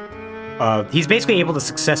world. He's basically able to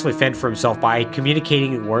successfully fend for himself by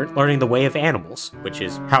communicating and learning the way of animals, which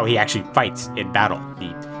is how he actually fights in battle.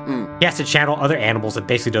 he has to channel other animals and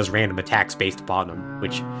basically does random attacks based upon them,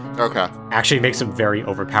 which actually makes him very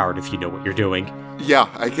overpowered if you know what you're doing. Yeah,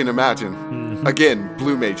 I can imagine. Mm-hmm. Again,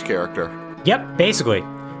 blue mage character. Yep, basically.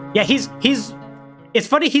 Yeah, he's it's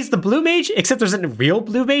funny, he's the blue mage, except there's a real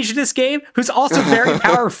blue mage in this game who's also very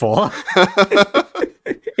powerful.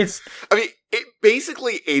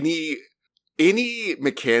 Basically any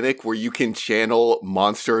mechanic where you can channel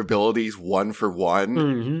monster abilities one for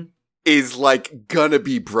one is like gonna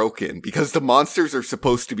be broken because the monsters are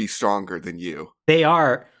supposed to be stronger than you. They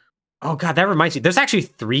are. Oh god, that reminds me. There's actually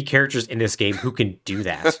 3 characters in this game who can do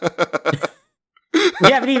that. We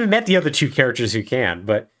haven't even met the other 2 characters who can,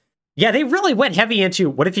 but yeah, they really went heavy into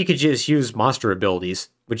what if you could just use monster abilities,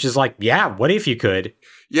 which is like, yeah, what if you could?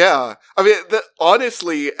 Yeah. I mean,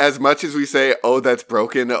 honestly, as much as we say, oh, that's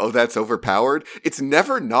broken, oh, that's overpowered, it's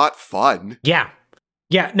never not fun. Yeah.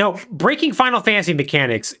 Yeah, no, breaking Final Fantasy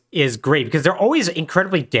mechanics is great because they're always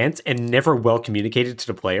incredibly dense and never well communicated to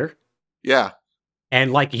the player. Yeah.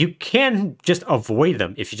 And like, you can just avoid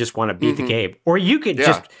them if you just want to beat the game. Or you can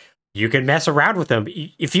you can mess around with them.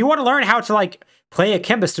 If you want to learn how to like play a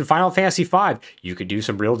chemist in Final Fantasy V, you could do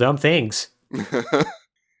some real dumb things.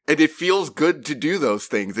 And it feels good to do those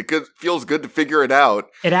things. It feels good to figure it out.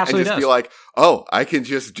 It absolutely does. And just be like, oh, I can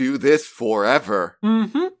just do this forever.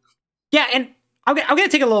 Mm-hmm. Yeah, and I'm going to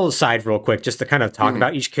take a little aside real quick just to kind of talk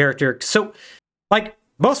about each character. So, like,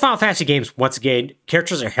 most Final Fantasy games, once again,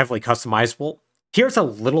 characters are heavily customizable. Here it's a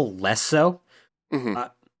little less so.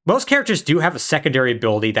 Most characters do have a secondary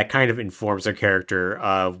ability that kind of informs their character,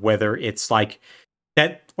 whether it's like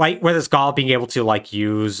that, like whether it's Gall being able to like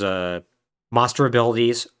use monster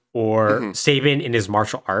abilities or Sabin in his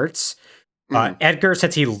martial arts. Edgar,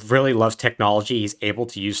 since he really loves technology, he's able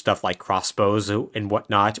to use stuff like crossbows and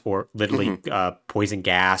whatnot, or literally poison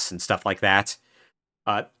gas and stuff like that.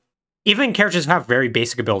 Even characters who have very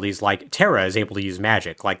basic abilities, like Terra is able to use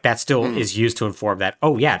magic. Like, that still is used to inform that,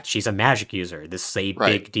 oh yeah, she's a magic user. This is a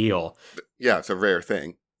big deal. Yeah, it's a rare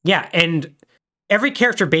thing. Yeah, and every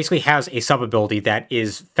character basically has a sub-ability that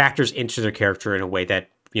factors into their character in a way that,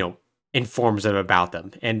 you know, informs them about them.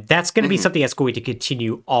 And that's going to be something that's going to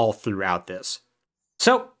continue all throughout this.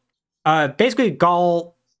 So, basically,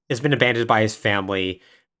 Gall has been abandoned by his family.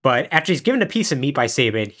 But after he's given a piece of meat by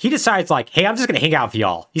Sabin, he decides, like, hey, I'm just going to hang out with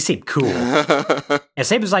y'all. You seem cool. And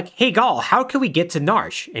Sabin's like, hey, Gall, how can we get to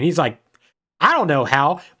Narshe? And he's like, I don't know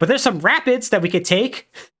how, but there's some rapids that we could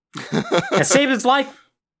take. And Sabin's like,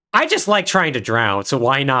 I just like trying to drown, so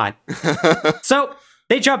why not? So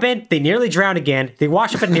they jump in, they nearly drown again, they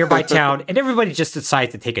wash up in a nearby town, and everybody just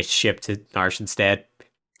decides to take a ship to Narshe instead.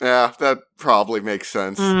 Yeah, that probably makes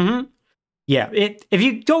sense. Yeah, if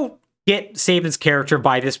you don't get Sabin's character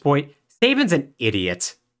by this point, Sabin's an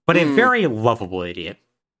idiot, but a very lovable idiot.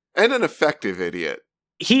 And an effective idiot.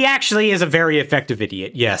 He actually is a very effective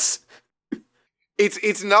idiot, yes.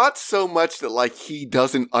 It's not so much that, like, he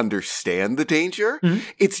doesn't understand the danger.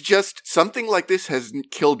 It's just something like this hasn't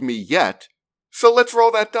killed me yet, so let's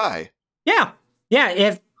roll that die. Yeah. Yeah,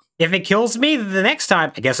 if it kills me the next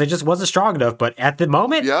time, I guess I just wasn't strong enough, but at the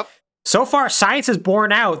moment, so far, science has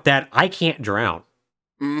borne out that I can't drown.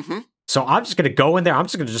 So I'm just going to go in there. I'm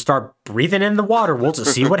just going to just start breathing in the water. We'll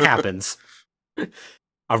just see what happens.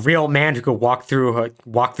 A real man who could walk through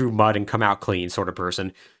mud and come out clean sort of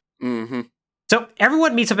person. So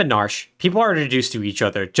everyone meets up in Narshe. People are introduced to each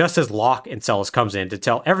other just as Locke and Celes comes in to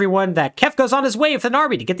tell everyone that Kefka's on his way with an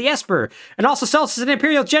army to get the Esper. And also Celes is an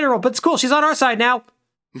Imperial General, but it's cool. She's on our side now.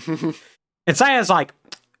 And Cyan's like,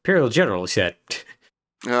 Imperial General, he said.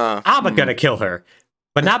 I'm going to kill her.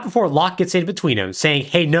 But not before Locke gets in between them, saying,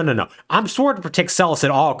 hey, no. I'm sworn to protect Celes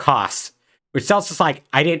at all costs. Which Celes is like,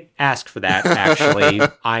 I didn't ask for that, actually.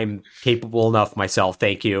 I'm capable enough myself,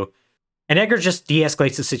 thank you. And Edgar just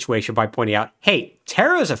de-escalates the situation by pointing out, hey,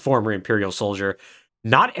 Terra is a former Imperial soldier.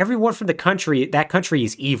 Not everyone from that country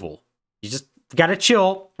is evil. You just gotta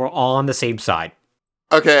chill. We're all on the same side.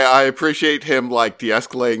 Okay, I appreciate him, like,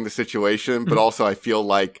 de-escalating the situation, but also I feel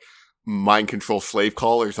like mind control slave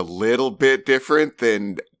caller is a little bit different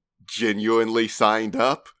than genuinely signed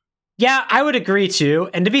up. Yeah, I would agree too.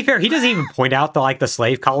 And to be fair, he doesn't even point out the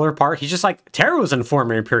slave collar part. He's just like, Terra was a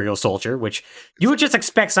former Imperial soldier, which you would just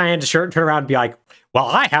expect Cyan to turn around and be like, well,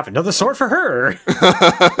 I have another sword for her.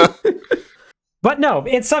 But no,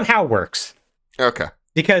 it somehow works. Okay.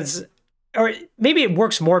 Because, or maybe it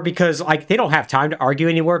works more because like they don't have time to argue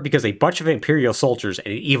anymore because a bunch of Imperial soldiers and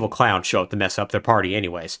an evil clown show up to mess up their party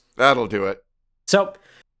anyways. That'll do it. So,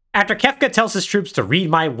 after Kefka tells his troops to read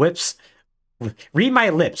my lips,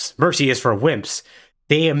 mercy is for wimps,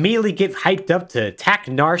 they immediately get hyped up to attack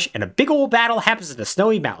Narshe, and a big old battle happens in the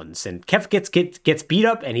snowy mountains, and Kef gets beat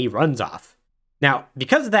up, and he runs off. Now,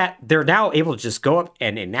 because of that, they're now able to just go up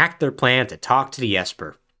and enact their plan to talk to the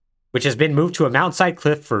Esper, which has been moved to a mountainside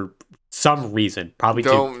cliff for some reason. Probably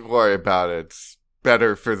Don't worry about it. It's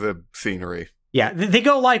better for the scenery. Yeah, they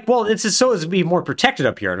go like, well, it's just so as to be more protected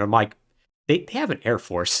up here. And I'm like, they have an Air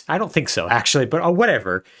Force. I don't think so, actually, but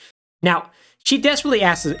whatever. Now, she desperately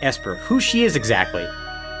asks the Esper who she is exactly,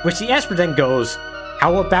 which the Esper then goes,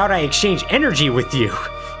 how about I exchange energy with you?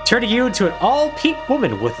 Turning you into an all-pink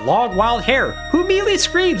woman with long, wild hair, who immediately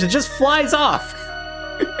screams and just flies off.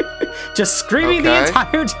 Just screaming the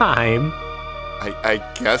entire time. I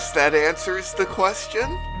guess that answers the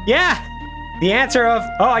question? Yeah. The answer of,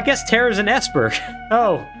 I guess Terra's an Esper.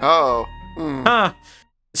 Oh. Huh.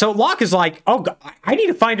 So Locke is like, God, I need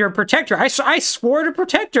to find her and protect her. I swore to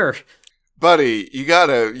protect her. Buddy, you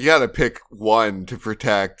gotta pick one to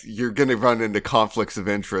protect. You're gonna run into conflicts of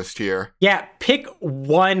interest here. Yeah, pick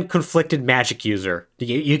one conflicted magic user.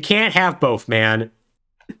 You can't have both, man.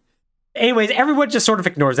 Anyways, everyone just sort of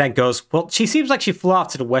ignores that and goes, well, she seems like she flew off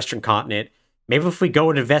to the Western continent. Maybe if we go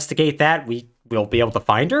and investigate that, we'll be able to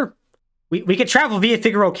find her. We could travel via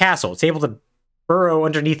Figaro Castle. It's able to burrow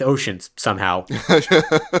underneath oceans somehow.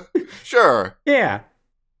 Sure. Yeah.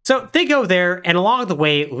 So they go there, and along the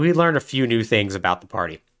way, we learn a few new things about the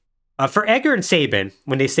party. For Edgar and Sabin,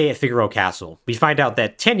 when they stay at Figaro Castle, we find out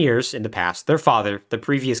that 10 years in the past, their father, the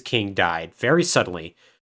previous king, died very suddenly,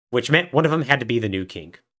 which meant one of them had to be the new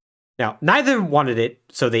king. Now, neither of them wanted it,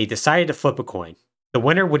 so they decided to flip a coin. The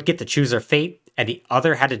winner would get to choose their fate, and the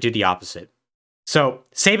other had to do the opposite. So,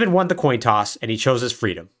 Sabin won the coin toss, and he chose his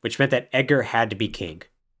freedom, which meant that Edgar had to be king.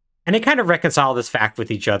 And they kind of reconcile this fact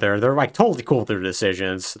with each other. They're like totally cool with their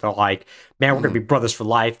decisions. They're like, man, we're going to be brothers for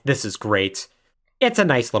life. This is great. It's a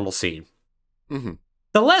nice little scene. Mm-hmm.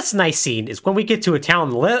 The less nice scene is when we get to a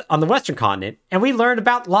town on the Western continent, and we learn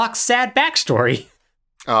about Locke's sad backstory.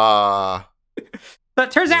 Uh... But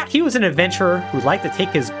it turns out he was an adventurer who liked to take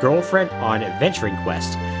his girlfriend on adventuring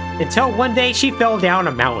quests, until one day she fell down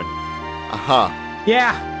a mountain. Uh-huh.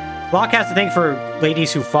 Yeah, Locke has a thing for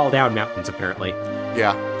ladies who fall down mountains, apparently.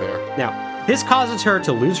 Yeah, fair. Now, this causes her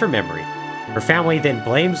to lose her memory. Her family then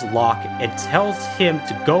blames Locke and tells him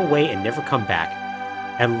to go away and never come back.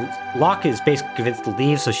 And Locke is basically convinced to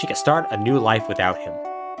leave so she can start a new life without him.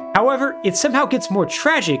 However, it somehow gets more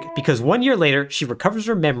tragic because 1 year later, she recovers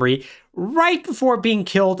her memory right before being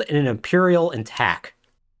killed in an Imperial attack.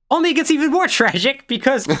 Only it gets even more tragic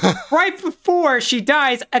because right before she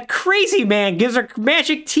dies, a crazy man gives her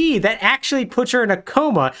magic tea that actually puts her in a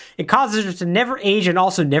coma and causes her to never age and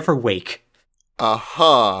also never wake.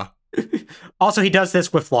 Uh-huh. Also, he does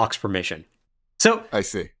this with Locke's permission. So, I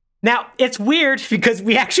see. Now, it's weird because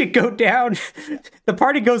we actually go down, the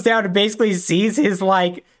party goes down and basically sees his,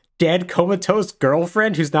 dead comatose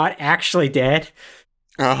girlfriend who's not actually dead.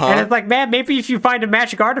 Uh-huh. And it's like, man, maybe if you find a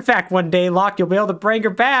magic artifact one day, Locke, you'll be able to bring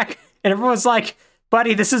her back. And everyone's like,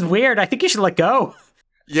 buddy, this is weird. I think you should let go.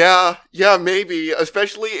 Yeah, maybe.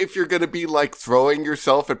 Especially if you're going to be, throwing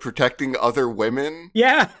yourself at protecting other women.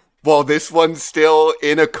 Yeah. While this one's still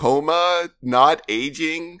in a coma, not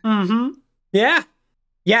aging. Mm-hmm. Yeah.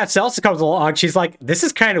 Yeah, Celsa comes along. She's like, this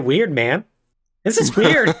is kind of weird, man. This is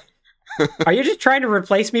weird. Are you just trying to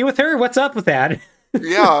replace me with her? What's up with that?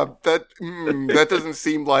 Yeah, that doesn't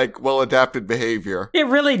seem like well-adapted behavior. It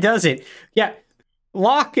really doesn't. Yeah,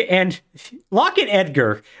 Locke and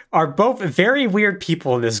Edgar are both very weird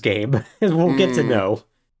people in this game, as we'll get to know.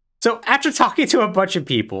 So after talking to a bunch of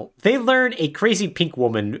people, they learn a crazy pink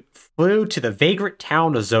woman flew to the vagrant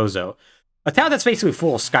town of Zozo, a town that's basically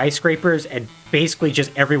full of skyscrapers and basically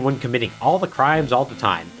just everyone committing all the crimes all the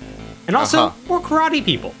time. And also, more karate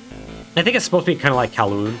people. I think it's supposed to be kind of like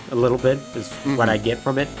Kowloon a little bit, is what I get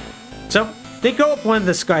from it. So, they go up one of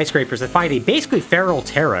the skyscrapers and find a basically feral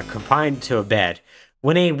Terra confined to a bed,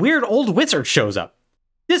 when a weird old wizard shows up.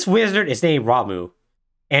 This wizard is named Ramu,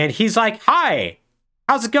 and he's like, hi,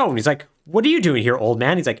 how's it going? He's like, what are you doing here, old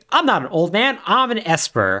man? He's like, I'm not an old man, I'm an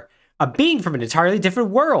Esper, a being from an entirely different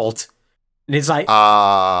world. And he's like,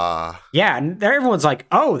 yeah, and everyone's like,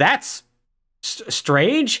 oh, that's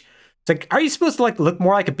strange. It's like, are you supposed to look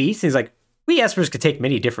more like a beast? And he's like, we Espers could take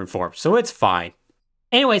many different forms, so it's fine.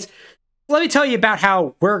 Anyways, let me tell you about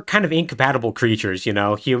how we're kind of incompatible creatures,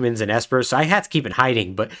 humans and Espers, so I had to keep it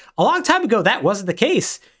hiding. But a long time ago, that wasn't the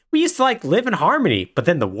case. We used to live in harmony, but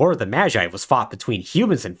then the War of the Magi was fought between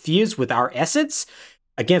humans infused with our essence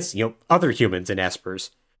against, other humans and Espers.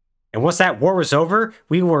 And once that war was over,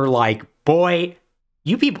 we were like, boy,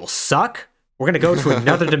 you people suck. We're going to go to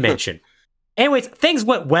another dimension. Anyways, things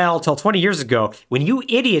went well till 20 years ago when you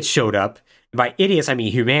idiots showed up. And by idiots, I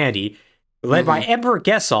mean humanity, led by Emperor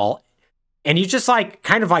Gesal, and you just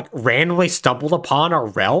kind of randomly stumbled upon our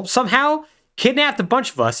realm somehow, kidnapped a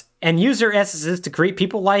bunch of us, and used their essences to create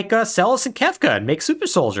people like Celes and Kefka and make super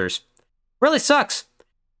soldiers. Really sucks.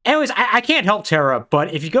 Anyways, I can't help Terra,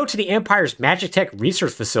 but if you go to the Empire's Magic Tech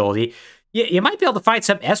Research Facility, you might be able to find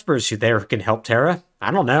some espers who there can help Terra. I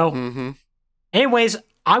don't know. Anyways,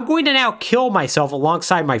 I'm going to now kill myself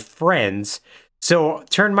alongside my friends, so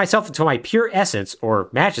turn myself into my pure essence, or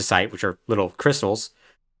magicite, which are little crystals,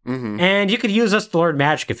 and you could use us to learn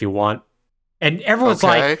magic if you want. And everyone's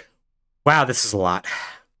like, wow, this is a lot.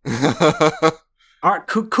 All right,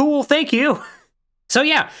 cool, thank you. So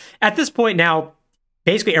yeah, at this point now,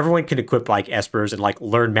 basically everyone can equip espers and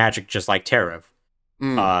learn magic just like Terra,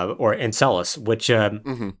 or Celes, which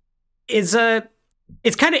is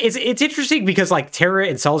it's interesting because Terra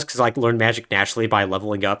and Celes can learn magic naturally by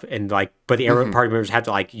leveling up, and but the party members have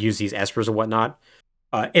to use these espers and whatnot.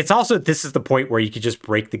 It's also, this is the point where you could just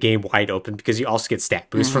break the game wide open because you also get stat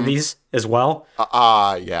boosts from these as well.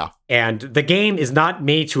 Yeah. And the game is not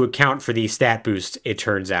made to account for these stat boosts, it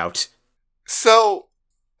turns out. So,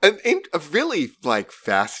 a really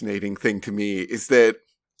fascinating thing to me is that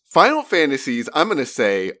Final Fantasies, I'm going to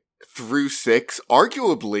say through 6,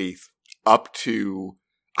 arguably up to,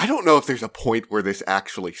 I don't know if there's a point where this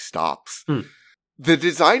actually stops. The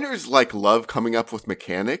designers love coming up with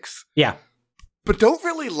mechanics. Yeah. But don't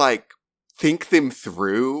really think them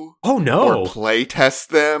through. Oh no. Or play test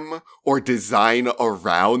them or design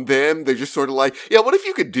around them. They're just sort of yeah, what if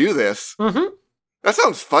you could do this? That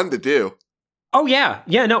sounds fun to do. Oh yeah.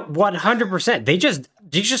 Yeah, no, 100%. They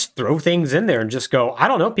just throw things in there and just go, I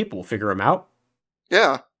don't know, people will figure them out.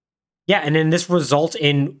 Yeah. Yeah, and then this results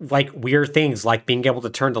in weird things like being able to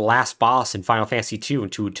turn the last boss in Final Fantasy II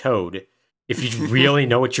into a toad. If you really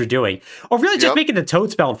know what you're doing. Or really just making the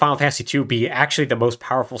Toad spell in Final Fantasy II be actually the most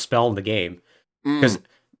powerful spell in the game. Because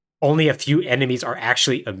only a few enemies are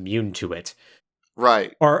actually immune to it.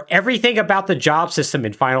 Right. Or everything about the job system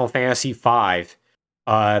in Final Fantasy V.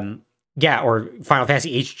 Or Final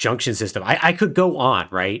Fantasy H junction system. I could go on,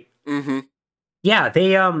 right? Yeah,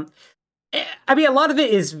 they, I mean, a lot of it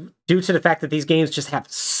is due to the fact that these games just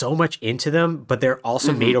have so much into them, but they're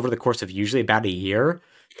also made over the course of usually about a year.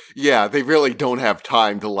 Yeah, they really don't have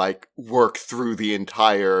time to work through the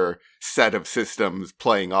entire set of systems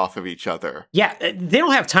playing off of each other. Yeah, they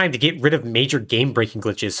don't have time to get rid of major game-breaking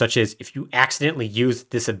glitches, such as if you accidentally use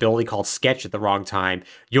this ability called Sketch at the wrong time,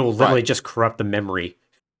 you'll literally just corrupt the memory.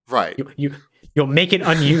 Right. You'll make it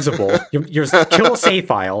unusable. You'll kill a save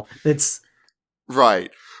file. It's right.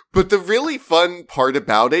 But the really fun part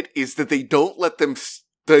about it is that they don't let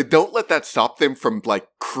that stop them from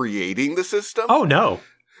creating the system. Oh no.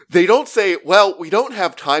 They don't say, well, we don't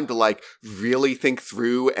have time to really think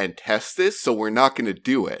through and test this, so we're not going to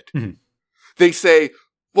do it. They say,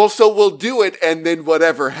 well, so we'll do it, and then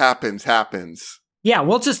whatever happens, happens. Yeah,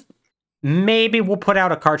 maybe we'll put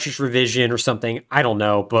out a cartridge revision or something. I don't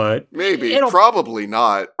know, but maybe. Probably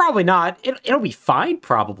not. Probably not. It'll be fine,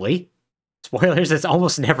 probably. Spoilers, it's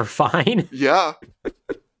almost never fine. Yeah.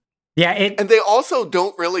 Yeah, and they also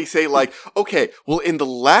don't really say okay, well, in the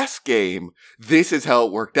last game, this is how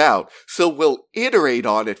it worked out, so we'll iterate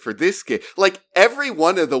on it for this game. Every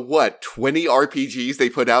one of the 20 RPGs they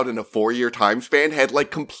put out in a 4-year time span had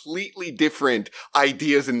completely different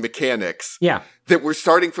ideas and mechanics. Yeah. That were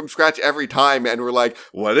starting from scratch every time, and we're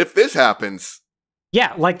what if this happens?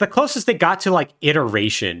 Yeah, the closest they got to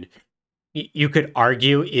iteration, you could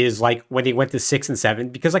argue, is when they went to 6 and 7,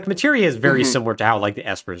 because Materia is very similar to how the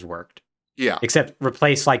espers worked. Yeah. Except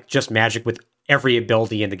replace just magic with every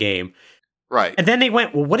ability in the game. Right. And then they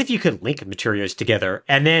went, well, what if you could link Materias together?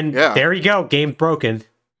 And then there you go, game broken.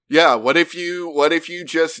 Yeah, what if you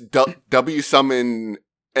just W summon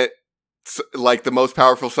the most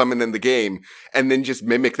powerful summon in the game, and then just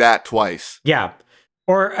mimic that twice? Yeah.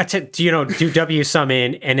 Or, do W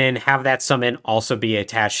summon and then have that summon also be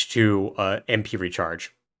attached to MP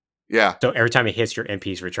recharge. Yeah. So every time it hits, your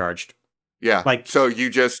MP is recharged. Yeah. So you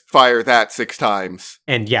just fire that 6 times.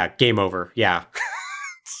 And yeah, game over. Yeah.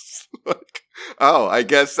 Oh, I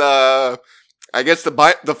guess the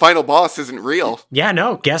final boss isn't real. Yeah,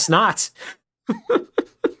 no, guess not.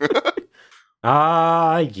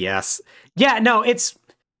 Yes. Yeah, no, it's...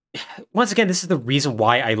 Once again, this is the reason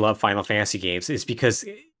why I love Final Fantasy games, is because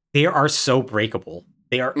they are so breakable.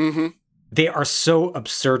 They are so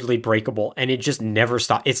absurdly breakable, and it just never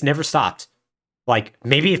stopped. It's never stopped.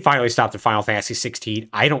 Maybe it finally stopped at Final Fantasy 16.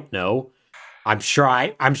 I don't know. I'm sure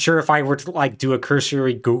if I were to do a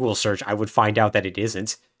cursory Google search, I would find out that it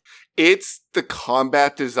isn't. It's the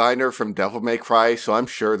combat designer from Devil May Cry, so I'm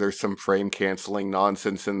sure there's some frame canceling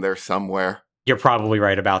nonsense in there somewhere. You're probably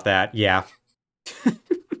right about that, yeah.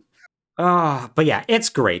 But yeah, it's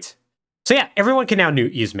great. So yeah, everyone can now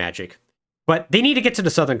use magic. But they need to get to the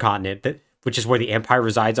southern continent, which is where the Empire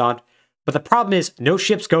resides on. But the problem is, no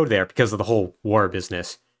ships go there because of the whole war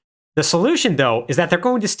business. The solution, though, is that they're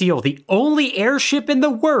going to steal the only airship in the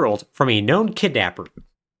world from a known kidnapper.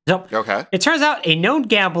 So, It turns out a known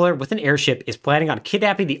gambler with an airship is planning on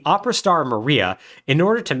kidnapping the opera star Maria in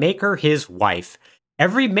order to make her his wife.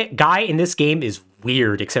 Every guy in this game is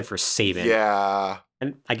weird except for Sabin. Yeah.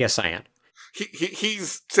 And I guess Cyan.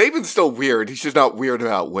 Sabin's still weird. He's just not weird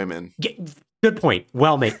about women. Yeah, good point.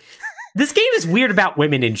 Well made. This game is weird about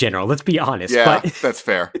women in general, let's be honest. Yeah, that's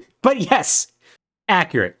fair. But yes,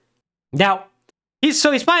 accurate. Now, he's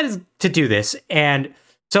planning to do this, and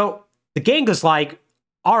so the gang goes like,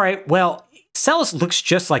 all right, well, Celes looks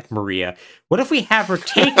just like Maria. What if we have her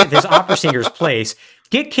take this opera singer's place,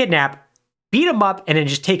 get kidnapped, beat him up, and then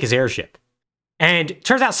just take his airship? And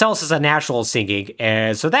turns out Celes is a natural at singing,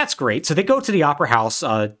 and so that's great. So they go to the opera house.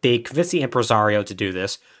 They convince the impresario to do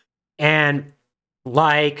this, and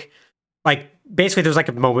basically there's like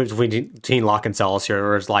a moment between Locke and Celes here,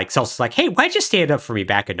 where it's like Celes is like, "Hey, why'd you stand up for me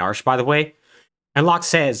back in Narshe, by the way?" And Locke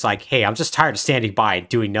says like, "Hey, I'm just tired of standing by and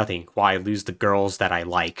doing nothing while I lose the girls that I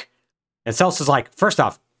like." And Celes is like, first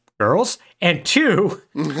off, girls, and two,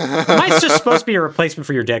 am I just supposed to be a replacement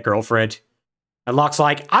for your dead girlfriend? And Locke's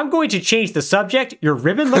like, I'm going to change the subject. Your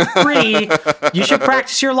ribbon looks pretty. You should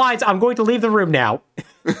practice your lines. I'm going to leave the room now.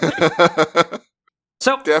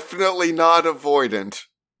 So definitely not avoidant.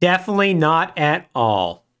 Definitely not at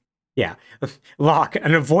all. Yeah. Locke,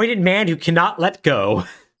 an avoidant man who cannot let go.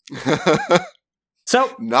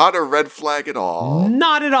 So not a red flag at all.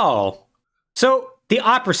 Not at all. So the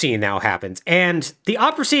opera scene now happens. And the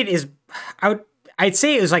opera scene is, I'd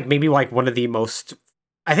say it was maybe one of the most,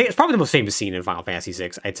 I think it's probably the most famous scene in Final Fantasy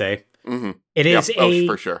VI, I'd say. Mm-hmm. It is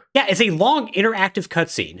for sure. Yeah, it's a long interactive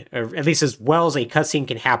cutscene, or at least as well as a cutscene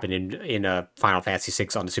can happen in Final Fantasy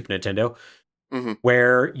VI on the Super Nintendo,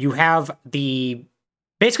 where you have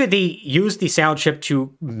basically they use the sound chip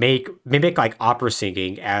to mimic opera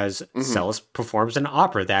singing as Celes performs an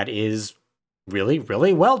opera that is really,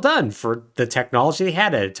 really well done for the technology they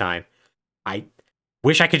had at the time. I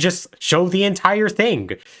wish I could just show the entire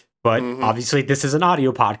thing. But obviously, this is an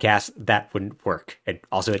audio podcast. That wouldn't work. And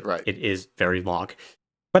also, it is very long.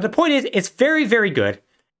 But the point is, it's very, very good.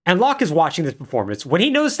 And Locke is watching this performance when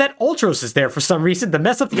he knows that Ultros is there for some reason to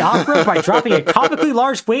mess up the opera by dropping a comically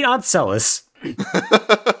large weight on Celes.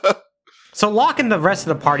 So Locke and the rest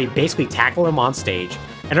of the party basically tackle him on stage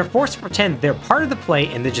and are forced to pretend they're part of the play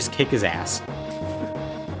and then just kick his ass.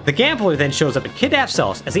 The gambler then shows up and kidnaps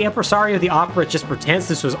Celes as the impresario of the opera just pretends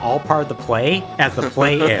this was all part of the play as the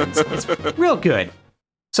play ends. It's real good.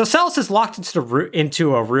 So Celes is locked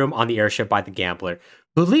into a room on the airship by the gambler,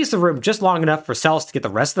 who leaves the room just long enough for Celes to get the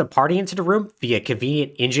rest of the party into the room via a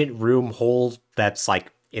convenient engine room hole that's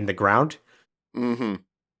in the ground. Mm-hmm.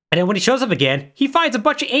 And then when he shows up again, he finds a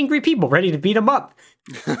bunch of angry people ready to beat him up.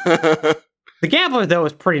 The gambler, though,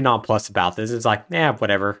 is pretty nonplussed about this. It's like,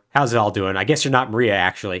 whatever. How's it all doing? I guess you're not Maria,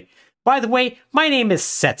 actually. By the way, my name is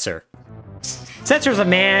Setzer. Setzer's a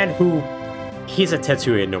man who... He's a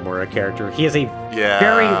Tetsuya Nomura character. He has a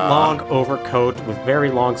very long overcoat with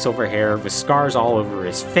very long silver hair, with scars all over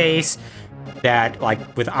his face, that,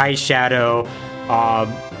 with eyeshadow,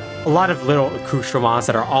 a lot of little accoutrements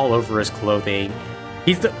that are all over his clothing.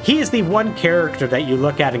 He is the one character that you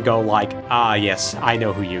look at and go yes, I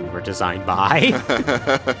know who you were designed by.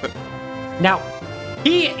 Now,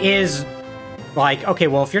 he is okay,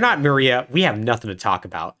 well, if you're not Maria, we have nothing to talk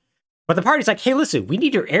about. But the party's like, hey, listen, we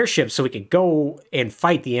need your airship so we can go and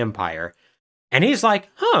fight the Empire. And he's like,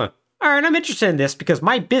 all right, I'm interested in this because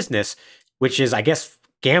my business, which is, I guess,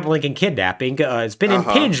 gambling and kidnapping, has been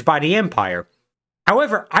impinged by the Empire.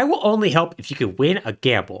 However, I will only help if you can win a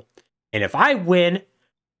gamble. And if I win,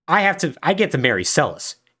 I get to marry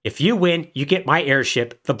Celes. If you win, you get my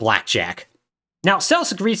airship, the Blackjack. Now,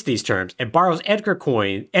 Celes agrees to these terms and borrows Edgar's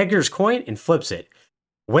coin and flips it,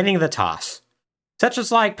 winning the toss.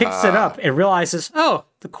 Setcher's picks it up and realizes, the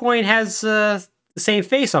coin has the same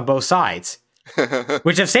face on both sides.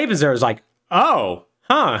 Which if Sabin's there is what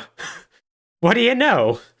do you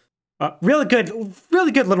know? Really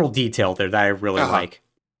good little detail there that I really like.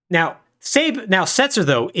 Now, Setzer,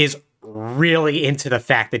 though, is really into the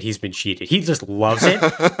fact that he's been cheated. He just loves it.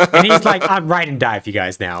 And he's like, I'm ride and die for you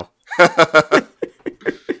guys now.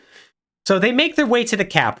 So they make their way to the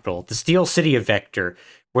capital, the Steel City of Vector,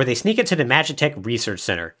 where they sneak into the Magitech Research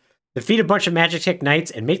Center. defeat a bunch of Magitech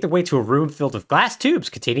knights, and make their way to a room filled with glass tubes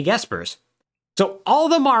containing espers. So all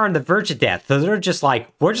of them are on the verge of death. So they're just like,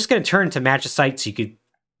 we're just going to turn to Magicite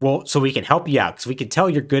so we can help you out, because we can tell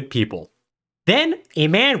you're good people. Then a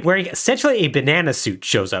man wearing essentially a banana suit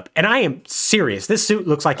shows up. And I am serious. This suit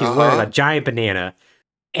looks like he's wearing a giant banana.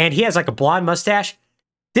 And he has like a blonde mustache.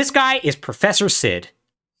 This guy is Professor Sid.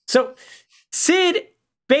 So Sid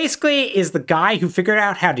basically is the guy who figured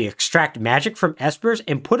out how to extract magic from espers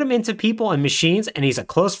and put them into people and machines. And he's a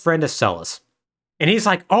close friend of Celes. And he's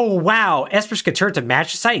like, oh, wow, espers can turn to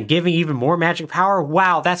Magicite and giving even more magic power?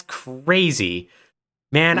 Wow, that's crazy.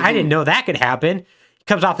 Man, I didn't know that could happen. He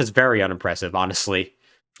comes off as very unimpressive, honestly.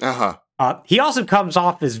 He also comes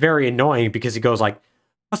off as very annoying because he goes like,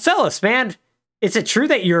 Celes, man, is it true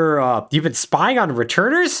that you've been spying on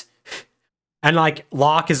returners? And like,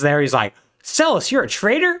 Locke is there, he's like, Celes, you're a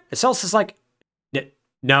traitor? And Celes is like,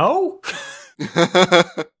 no?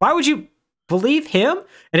 Why would you believe him?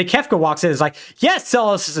 And then Kefka walks in and is like, yes,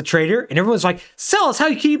 Celes is a traitor. And everyone's like, Celes, how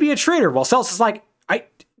can you be a traitor? Well, Celes is like,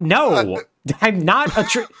 no, I'm not a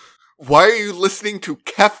traitor. Why are you listening to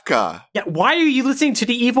Kefka? Yeah, why are you listening to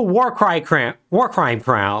the evil war crime clown?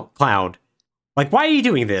 Like, why are you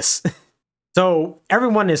doing this? So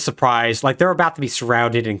everyone is surprised, like they're about to be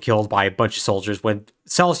surrounded and killed by a bunch of soldiers when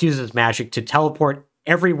Celes uses magic to teleport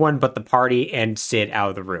everyone but the party and Sid out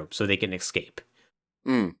of the room so they can escape.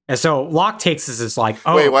 And so Locke takes this as like,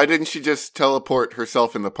 oh. Wait, why didn't she just teleport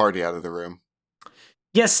herself and the party out of the room?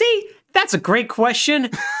 Yeah, see, that's a great question.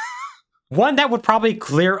 One that would probably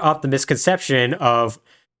clear up the misconception of,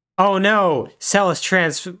 oh no,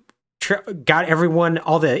 Celes got everyone,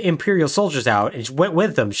 all the Imperial soldiers out and went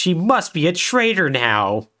with them. She must be a traitor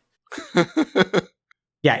now.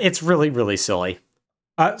 Yeah, it's really, really silly.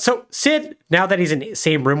 So Sid, now that he's in the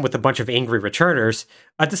same room with a bunch of angry returners,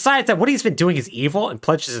 decides that what he's been doing is evil and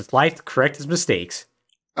pledges his life to correct his mistakes.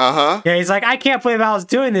 Yeah, he's like, I can't believe I was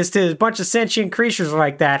doing this to a bunch of sentient creatures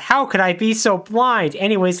like that. How could I be so blind?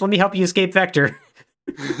 Anyways, let me help you escape Vector.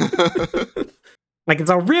 Like,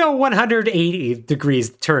 it's a real 180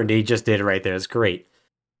 degrees turn he just did right there. It's great.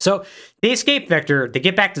 So they escape Vector, they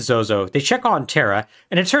get back to Zozo, they check on Terra,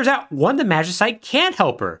 and it turns out one of the Magicite can't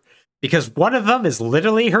help her, because one of them is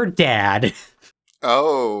literally her dad.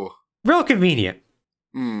 Oh. Real convenient.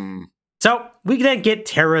 So we then get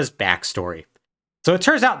Terra's backstory. So it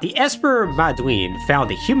turns out the Esper Maduin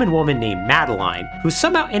found a human woman named Madeline, who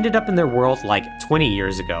somehow ended up in their world like 20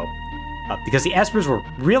 years ago. Because the Espers were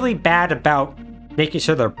really bad about making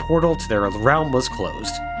sure their portal to their realm was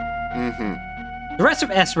closed. The rest of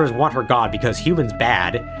Espers want her gone because humans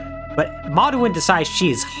bad, but Maduin decides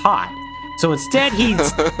she's hot. So instead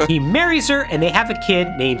he marries her and they have a kid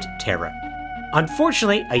named Terra.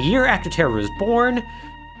 Unfortunately, a year after Terra was born,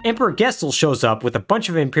 Emperor Gestel shows up with a bunch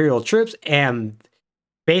of Imperial troops and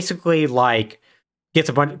basically like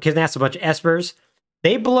kidnaps a bunch of Espers.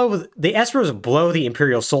 The Espers blow the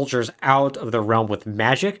Imperial soldiers out of the realm with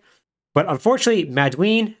magic, but unfortunately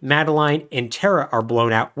Maduin, Madeline, and Terra are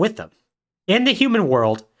blown out with them. In the human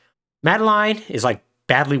world, Madeline is like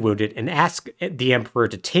badly wounded and asks the Emperor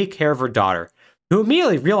to take care of her daughter, who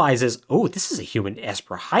immediately realizes, oh, this is a human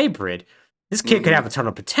Esper hybrid. This kid could have a ton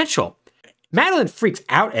of potential. Madeline freaks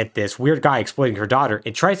out at this weird guy exploiting her daughter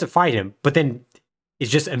and tries to fight him, but then is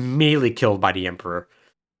just immediately killed by the Emperor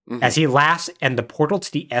as he laughs and the portal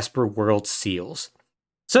to the Esper world seals.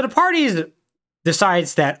 So the party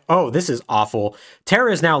decides that, oh, this is awful.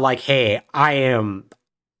 Terra is now like, hey, I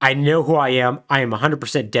know who I am. I am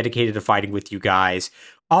 100% dedicated to fighting with you guys.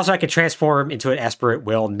 Also, I can transform into an Esper at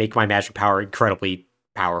will and make my magic power incredibly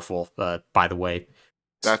powerful, by the way.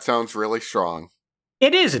 That sounds really strong.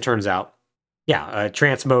 It is, it turns out. Yeah,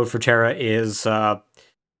 trance mode for Terra is,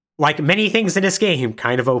 like many things in this game,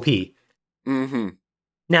 kind of OP.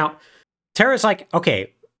 Now, Terra's like,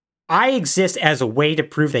 okay, I exist as a way to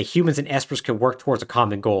prove that humans and Espers can work towards a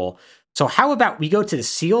common goal. So how about we go to the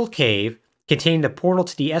sealed cave containing the portal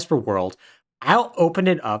to the Esper world? I'll open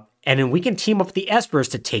it up, and then we can team up with the Espers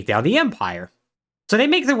to take down the Empire. So they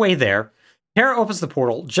make their way there. Terra opens the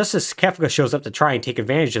portal just as Kefka shows up to try and take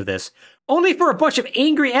advantage of this, only for a bunch of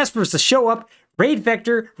angry Espers to show up, raid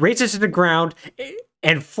Vector, race us to the ground,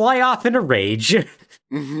 and fly off in a rage.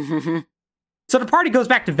 So the party goes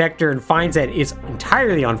back to Vector and finds that it's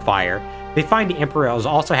entirely on fire. They find the Emperor has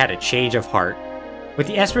also had a change of heart. With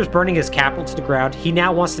the Espers burning his capital to the ground, he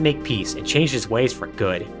now wants to make peace and change his ways for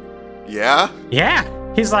good. Yeah? Yeah!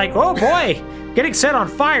 He's like, oh boy, getting set on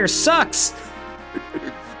fire sucks!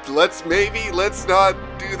 Let's not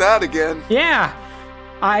do that again. Yeah.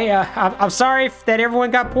 I'm sorry that everyone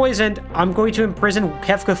got poisoned. I'm going to imprison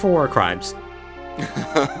Kefka for war crimes.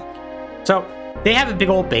 So they have a big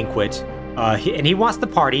old banquet, and he wants the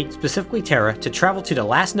party, specifically Terra, to travel to the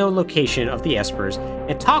last known location of the Espers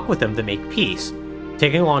and talk with them to make peace,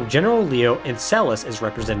 taking along General Leo and Celes as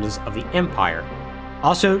representatives of the Empire.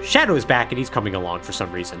 Also, Shadow is back and he's coming along for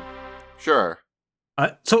some reason. Sure.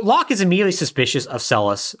 So Locke is immediately suspicious of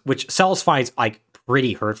Celes, which Celes finds, like,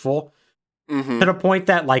 pretty hurtful. Mm-hmm. To the point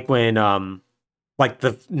that, like, when, like,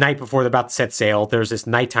 the night before they're about to set sail, there's this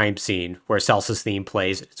nighttime scene where Celes' theme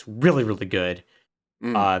plays. It's really, really good.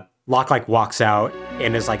 Locke, like, walks out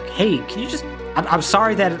and is like, hey, can you just... I'm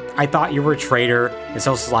sorry that I thought you were a traitor. And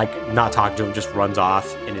Celes is, like, not talking to him, just runs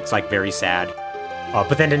off. And it's, like, very sad.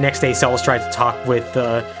 But then the next day, Celes tries to talk with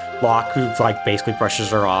Locke, who, like, basically brushes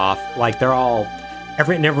her off. Like, they're all...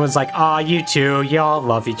 everyone's like, aw, you two, y'all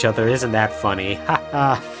love each other. Isn't that funny? Ha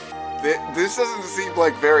ha. This doesn't seem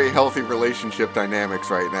like very healthy relationship dynamics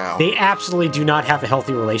right now. They absolutely do not have a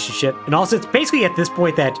healthy relationship. And also, it's basically at this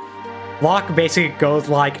point that Locke basically goes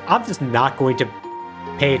like, I'm just not going to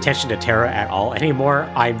pay attention to Terra at all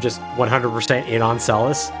anymore. I'm just 100% in on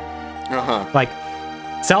Celes. Like,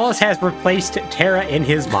 Celes has replaced Terra in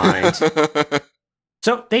his mind.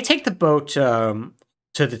 So they take the boat to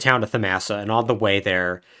the town of Thamasa, and on the way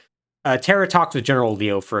there, Terra talks with General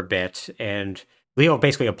Leo for a bit, and Leo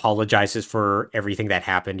basically apologizes for everything that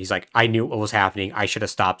happened. He's like, I knew what was happening. I should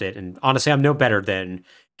have stopped it. And honestly, I'm no better than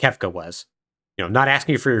Kefka was. You know, not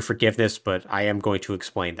asking you for your forgiveness, but I am going to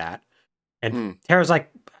explain that. And Terra's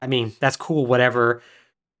like, I mean, that's cool, whatever.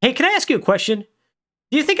 Hey, can I ask you a question?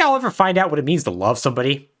 Do you think I'll ever find out what it means to love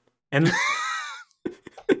somebody? And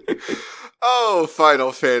oh,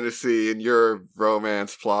 Final Fantasy and your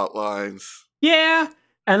romance plot lines. Yeah.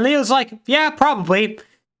 And Leo's like, yeah, probably.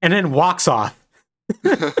 And then walks off.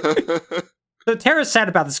 So Terra's sad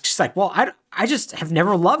about this. She's like, well, I just have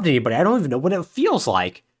never loved anybody. I don't even know what it feels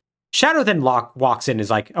like. Shadow then walks in and is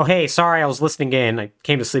like, oh, hey, sorry, I was listening in. I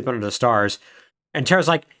came to sleep under the stars. And Terra's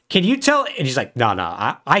like, can you tell? And he's like, no,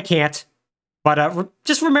 I can't. But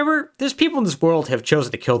just remember, there's people in this world who have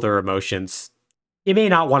chosen to kill their emotions. You may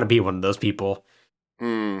not want to be one of those people.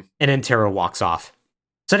 And then Terra walks off.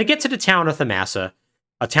 So to get to the town of Thamasa,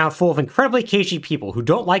 a town full of incredibly cagey people who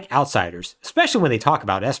don't like outsiders, especially when they talk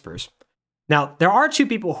about Espers. Now, there are two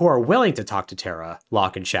people who are willing to talk to Terra,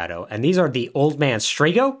 Locke and Shadow, and these are the old man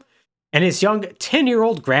Strago and his young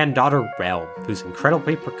 10-year-old granddaughter Relm, who's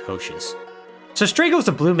incredibly precocious. So Strago's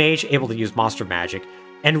a blue mage able to use monster magic,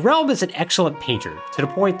 and Relm is an excellent painter, to the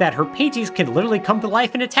point that her paintings can literally come to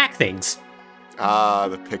life and attack things. Ah,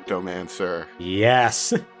 the Pictomancer.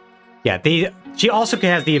 Yes. Yeah, she also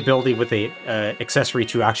has the ability with the accessory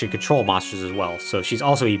to actually control monsters as well. So she's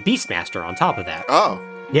also a Beastmaster on top of that. Oh.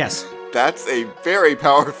 Yes. That's a very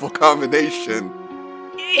powerful combination.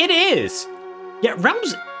 It is. Yeah,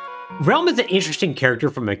 Relm is an interesting character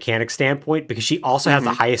from a mechanic standpoint because she also has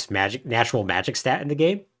the highest natural magic stat in the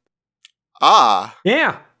game. Ah.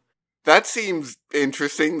 Yeah. That seems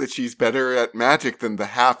interesting that she's better at magic than the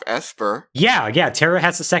half Esper. Yeah, Terra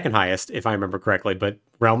has the second highest, if I remember correctly, but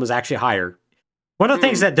Relm is actually higher. One of the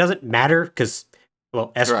things that doesn't matter, because,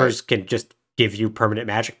 well, Espers can just give you permanent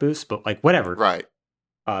magic boosts, but, like, whatever. Right.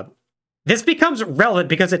 This becomes relevant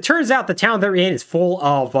because it turns out the town they're in is full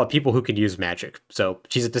of people who can use magic. So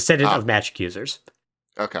she's a descendant of magic users.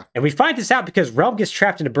 Okay. And we find this out because Relm gets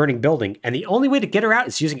trapped in a burning building, and the only way to get her out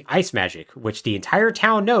is using ice magic, which the entire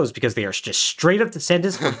town knows because they are just straight up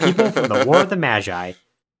descendants from people from the War of the Magi.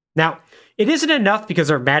 Now, it isn't enough because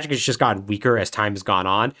their magic has just gotten weaker as time has gone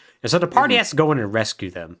on, and so the party has to go in and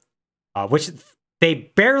rescue them, which they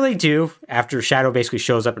barely do after Shadow basically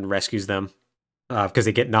shows up and rescues them, because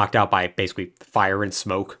they get knocked out by basically fire and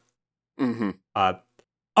smoke.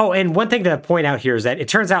 Oh, and one thing to point out here is that it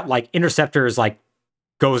turns out, like, Interceptor is, like,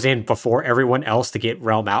 goes in before everyone else to get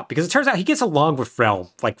Relm out, because it turns out he gets along with Relm,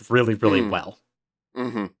 like, really, really well.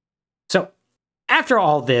 So, after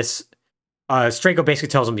all this, Strago basically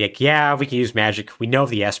tells him, like, yeah, we can use magic. We know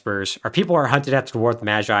the Espers. Our people are hunted after the War of the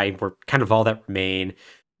Magi. We're kind of all that remain.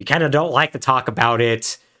 You kind of don't like to talk about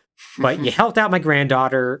it, but you helped out my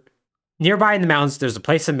granddaughter. Nearby in the mountains, there's a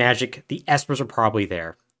place of magic. The Espers are probably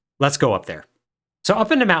there. Let's go up there. So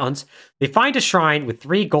up in the mountains, they find a shrine with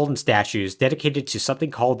 3 golden statues dedicated to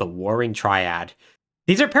something called the Warring Triad.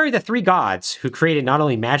 These are apparently the 3 gods who created not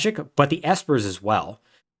only magic, but the Espers as well.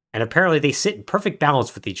 And apparently they sit in perfect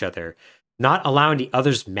balance with each other, not allowing the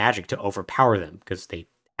other's magic to overpower them, because they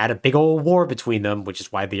had a big old war between them, which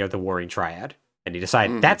is why they are the Warring Triad. And they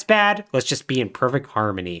decide, that's bad, let's just be in perfect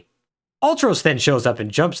harmony. Ultros then shows up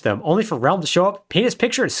and jumps them, only for Relm to show up, paint his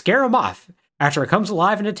picture, and scare him off, after it comes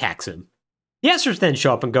alive and attacks him. The Espers then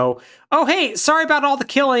show up and go, oh hey, sorry about all the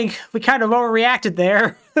killing, we kind of overreacted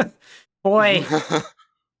there. boy,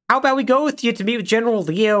 how about we go with you to meet with General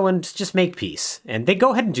Leo and just make peace? And they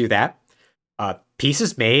go ahead and do that. Peace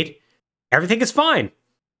is made. Everything is fine.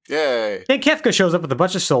 Yay. Then Kefka shows up with a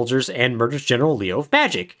bunch of soldiers and murders General Leo with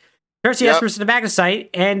magic. Turns the Espers into magnesite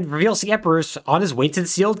and reveals the Emperor's on his way to the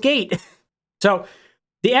sealed gate. So,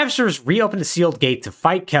 the Espers reopen the sealed gate to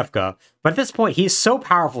fight Kefka, but at this point, he's so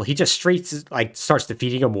powerful, he just starts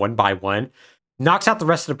defeating him one by one, knocks out the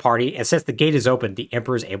rest of the party, and since the gate is open, the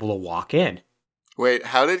Emperor is able to walk in. Wait,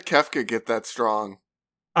 how did Kefka get that strong?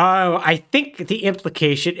 I think the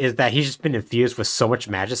implication is that he's just been infused with so much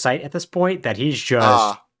magicite at this point that he's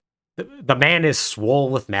just... The man is swole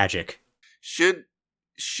with magic. Should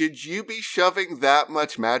you be shoving that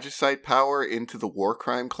much magicite power into the war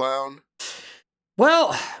crime clown?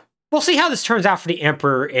 Well, we'll see how this turns out for the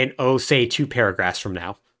Emperor in, say, 2 paragraphs from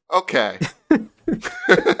now. Okay.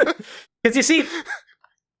 Because you see,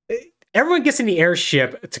 everyone gets in the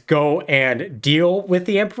airship to go and deal with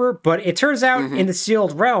the Emperor, but it turns out in the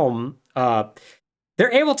sealed realm,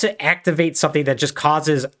 they're able to activate something that just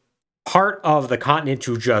causes part of the continent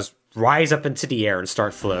to just rise up into the air and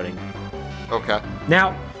start floating. Okay.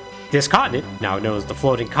 Now, this continent, now known as the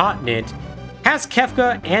Floating Continent, has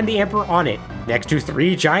Kefka and the Emperor on it, next to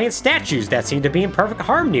 3 giant statues that seem to be in perfect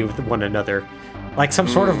harmony with one another, like some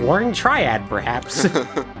sort of warring triad, perhaps.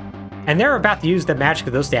 And they're about to use the magic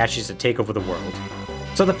of those statues to take over the world.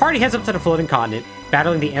 So the party heads up to the Floating Continent,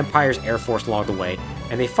 battling the Empire's air force along the way,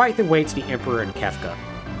 and they fight their way to the Emperor and Kefka.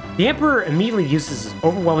 The Emperor immediately uses his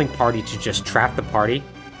overwhelming party to just trap the party,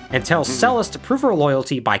 and tells Celes to prove her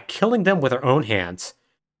loyalty by killing them with her own hands.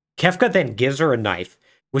 Kefka then gives her a knife,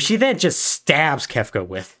 which she then just stabs Kefka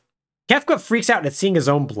with. Kefka freaks out at seeing his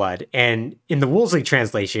own blood, and in the Woolsey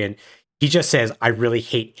translation, he just says, I really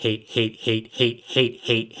hate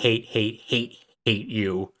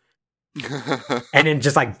you. And then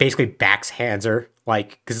just basically backhands her,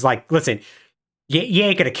 because listen, you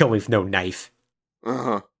ain't gonna kill me with no knife.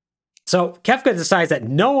 So Kefka decides that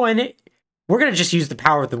we're gonna just use the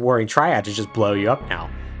power of the Warring Triad to just blow you up now.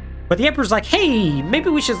 But the Emperor's like, hey, maybe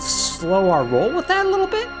we should slow our roll with that a little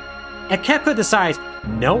bit? And Kefka decides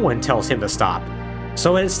no one tells him to stop.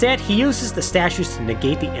 So instead, he uses the statues to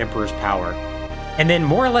negate the Emperor's power, and then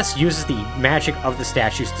more or less uses the magic of the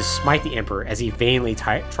statues to smite the Emperor as he vainly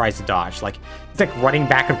tries to dodge. He's running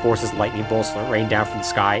back and forth as lightning bolts rain down from the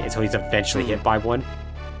sky until he's eventually hit by one.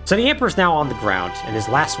 So the Emperor's now on the ground, and his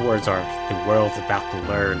last words are, the world's about to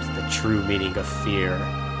learn the true meaning of fear.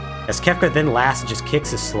 As Kefka then laughs and just kicks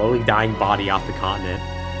his slowly dying body off the continent.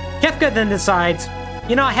 Kefka then decides,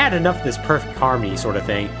 I had enough of this perfect harmony sort of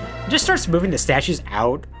thing, and just starts moving the statues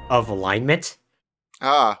out of alignment.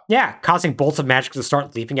 Yeah, causing bolts of magic to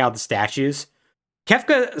start leaping out of the statues.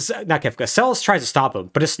 Celes tries to stop him,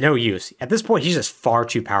 but it's no use. At this point, he's just far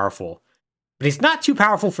too powerful. But he's not too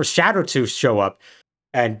powerful for Shadow to show up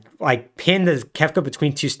and pin the Kefka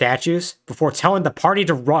between 2 statues before telling the party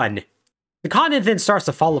to run. The continent then starts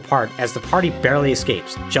to fall apart as the party barely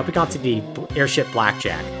escapes, jumping onto the airship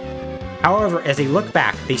Blackjack. However, as they look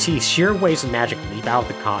back, they see sheer waves of magic leap out of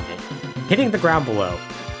the continent, hitting the ground below,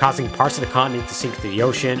 causing parts of the continent to sink to the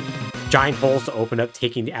ocean, giant holes to open up,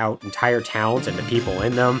 taking out entire towns and the people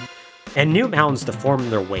in them, and new mountains to form in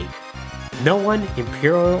their wake. No one,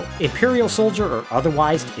 Imperial soldier or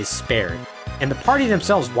otherwise, is spared, and the party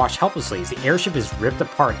themselves watch helplessly as the airship is ripped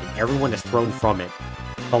apart and everyone is thrown from it.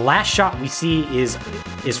 The last shot we see is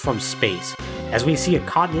from space, as we see a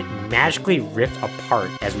continent magically ripped apart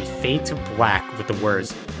as we fade to black with the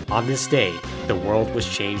words, on this day, the world was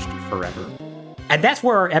changed forever. And that's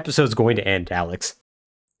where our episode's going to end, Alex.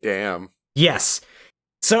 Damn. Yes.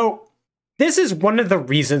 So, this is one of the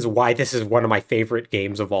reasons why this is one of my favorite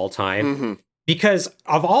games of all time. Because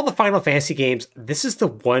of all the Final Fantasy games, this is the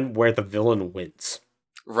one where the villain wins.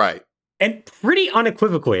 Right. And pretty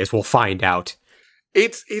unequivocally, as we'll find out.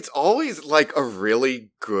 It's always a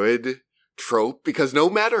really good trope, because no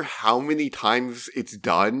matter how many times it's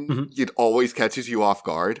done, it always catches you off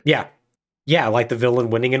guard. Yeah. Yeah, the villain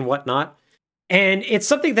winning and whatnot. And it's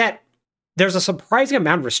something that there's a surprising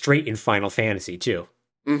amount of restraint in Final Fantasy, too.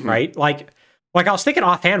 Right? I was thinking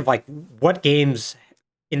offhand of, what games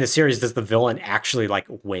in the series does the villain actually,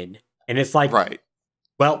 win? And it's right.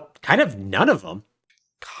 Well, kind of none of them.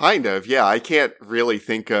 Kind of, yeah. I can't really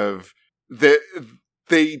think of...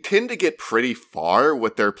 They tend to get pretty far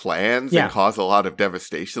with their plans and cause a lot of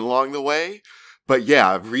devastation along the way. But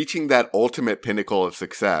yeah, reaching that ultimate pinnacle of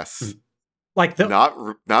success,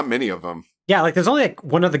 not many of them. Yeah, there's only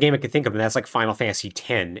one other game I could think of, and that's Final Fantasy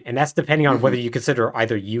X, and that's depending on whether you consider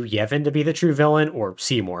either Yu Yevon to be the true villain or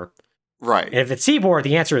Seymour. Right. And if it's Seymour,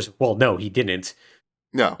 the answer is, well, no, he didn't.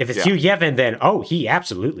 No. If it's Hugh Yevon, then, he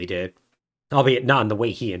absolutely did. Albeit not in the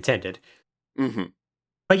way he intended. Mm-hmm.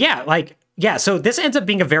 But yeah, so this ends up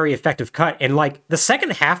being a very effective cut. And like the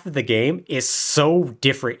second half of the game is so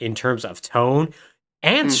different in terms of tone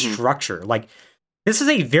and structure. Like this is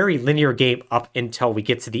a very linear game up until we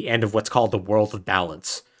get to the end of what's called the World of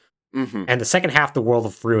Balance. Mm-hmm. And the second half, the World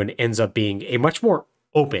of Ruin, ends up being a much more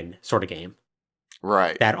open sort of game.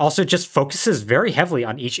 Right. That also just focuses very heavily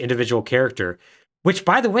on each individual character, which,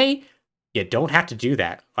 by the way, you don't have to do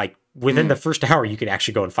that. Like, within the first hour, you can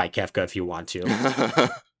actually go and fight Kefka if you want to.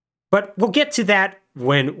 But we'll get to that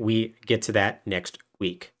when we get to that next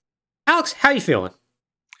week. Alex, how you feeling?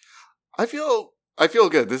 I feel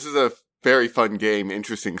good. This is a very fun game,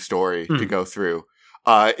 interesting story to go through.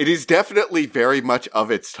 It is definitely very much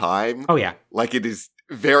of its time. Oh, yeah. Like, it is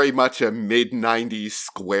very much a mid-90s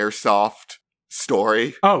Squaresoft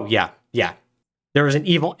story. Oh, yeah. Yeah. There is an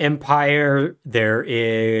evil empire. There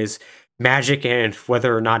is magic, and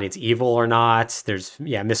whether or not it's evil or not, there's,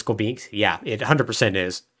 mystical beings. Yeah, it 100%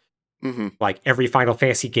 is. Mm-hmm. Like, every Final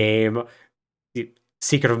Fantasy game,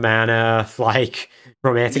 Secret of Mana, like,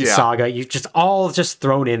 Romantic Saga, you just all just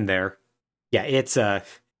thrown in there. Yeah, it's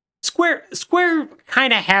Square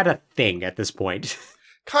kind of had a thing at this point.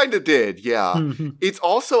 Kind of did, yeah. It's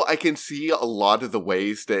also, I can see a lot of the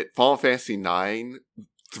ways that Final Fantasy IX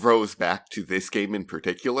throws back to this game in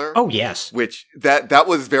particular. Oh, yes. Which, that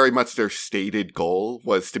was very much their stated goal,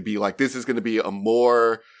 was to be like, this is going to be a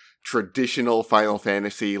more traditional Final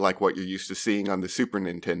Fantasy, like what you're used to seeing on the Super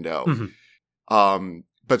Nintendo.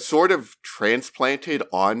 But sort of transplanted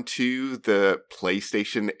onto the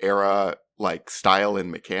PlayStation era, like, style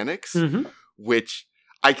and mechanics, which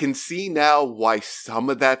I can see now why some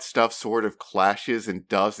of that stuff sort of clashes and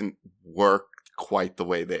doesn't work quite the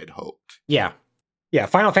way they had hoped. Yeah. Yeah,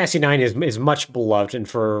 Final Fantasy IX is much beloved, and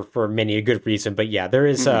for many a good reason. But yeah, there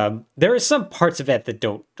is some parts of it that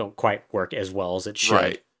don't quite work as well as it should.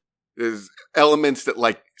 Right. There's elements that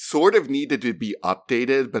like sort of needed to be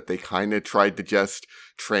updated, but they kind of tried to just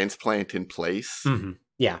transplant in place.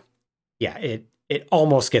 Yeah, yeah. It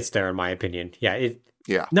almost gets there in my opinion.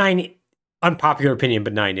 Yeah. 9, unpopular opinion,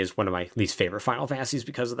 but 9 is one of my least favorite Final Fantasies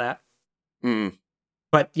because of that.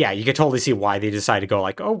 But yeah, you could totally see why they decided to go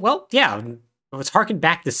like, oh well, yeah. Let's harken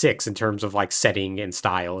back to 6 in terms of like setting and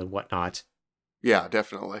style and whatnot. Yeah,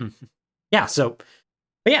 definitely. Yeah, so,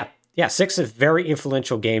 but yeah, 6 is a very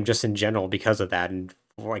influential game just in general because of that and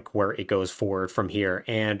like where it goes forward from here.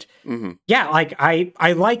 And yeah, like I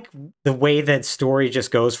like the way that story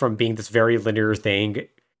just goes from being this very linear thing,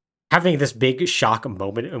 having this big shock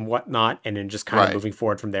moment and whatnot, and then just kind of moving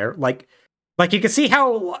forward from there. Like you can see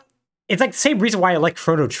how it's like the same reason why I like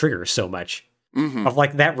Chrono Trigger so much. Of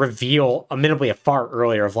like that reveal minimally far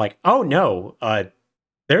earlier of like, oh no,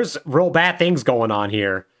 there's real bad things going on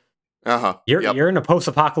here. You're in a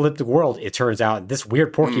post-apocalyptic world. It turns out this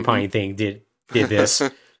weird porcupine thing did this.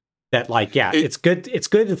 That like, yeah, it's good. It's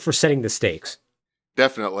good for setting the stakes.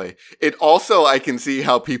 Definitely. It also, I can see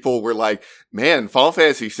how people were like, man, Final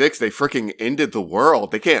Fantasy VI, they freaking ended the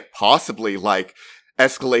world. They can't possibly like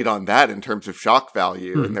escalate on that in terms of shock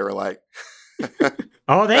value. And they were like,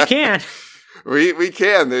 oh, they can. We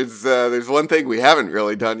can. There's one thing we haven't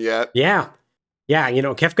really done yet. Yeah. Yeah,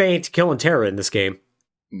 Kefka ain't killing Terra in this game.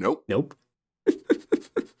 Nope.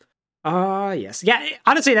 Yes. Yeah,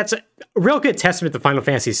 honestly, that's a real good testament to Final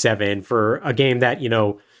Fantasy VII for a game that,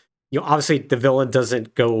 obviously the villain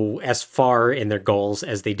doesn't go as far in their goals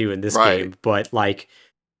as they do in this game, but like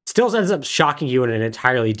still ends up shocking you in an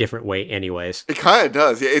entirely different way anyways. It kind of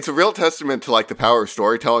does. Yeah, it's a real testament to like the power of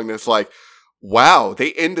storytelling that's like, wow,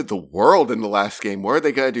 they ended the world in the last game. What are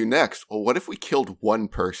they going to do next? Well, what if we killed one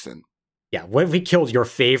person? Yeah, what if we killed your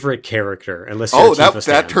favorite character? Unless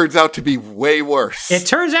that turns out to be way worse. It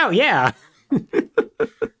turns out, yeah.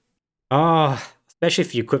 Especially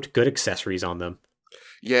if you equipped good accessories on them.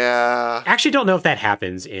 Yeah. I actually don't know if that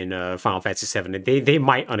happens in Final Fantasy VII. They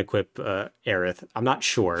might unequip Aerith. I'm not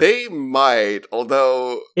sure. They might,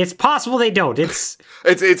 although... It's possible they don't.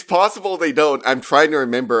 It's possible they don't. I'm trying to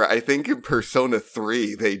remember. I think in Persona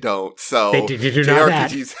 3 they don't. So they do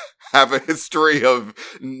JRPGs have a history of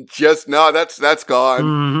just, no, that's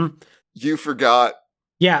gone. You forgot.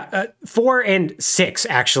 Yeah, 4 and 6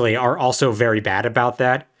 actually are also very bad about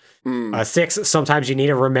that. 6, sometimes you need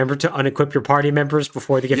to remember to unequip your party members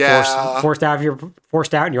before they get forced out, and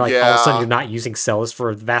you're like, all of a sudden you're not using Celes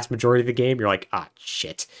for the vast majority of the game. You're like,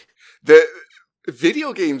 shit. The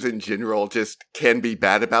video games in general just can be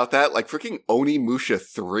bad about that. Like freaking Onimusha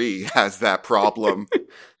 3 has that problem.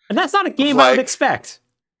 And that's not a game I would expect.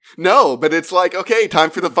 No, but it's like, okay, time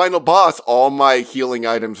for the final boss. All my healing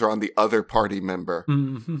items are on the other party member.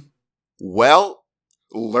 Mm-hmm. Well,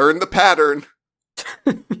 learn the pattern.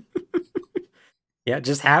 Yeah,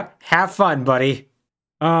 just have fun, buddy.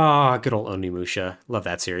 Oh, good old Onimusha. Love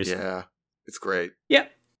that series. Yeah, it's great.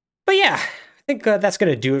 Yep. But yeah, I think that's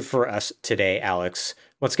going to do it for us today, Alex.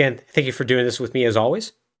 Once again, thank you for doing this with me as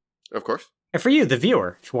always. Of course. And for you, the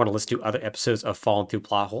viewer, if you want to listen to other episodes of Fallen Through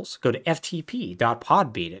Plot Holes, go to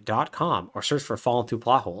ftp.podbean.com or search for Fallen Through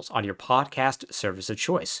Plot Holes on your podcast service of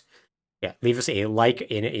choice. Yeah, leave us a like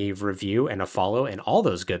and a review and a follow and all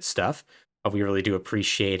those good stuff. We really do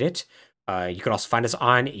appreciate it. You can also find us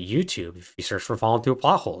on YouTube if you search for Fallen Through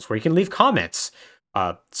Plot Holes, where you can leave comments,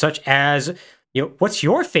 such as, what's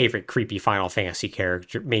your favorite creepy Final Fantasy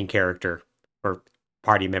main character or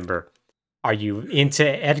party member? Are you into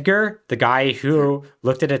Edgar, the guy who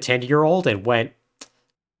looked at a 10-year-old and went,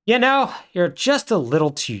 you're just a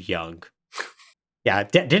little too young? Yeah,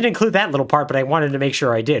 didn't include that little part, but I wanted to make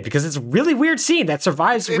sure I did, because it's a really weird scene that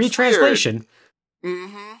survives retranslation.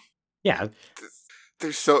 Mm-hmm. Yeah.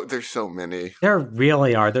 There's so many. There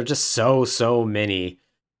really are. There are just so many.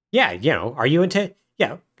 Yeah, are you into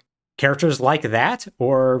characters like that?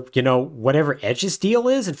 Or, whatever Edge's deal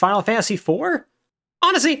is in Final Fantasy IV?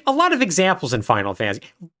 Honestly, a lot of examples in Final Fantasy.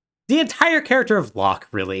 The entire character of Locke,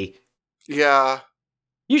 really. Yeah.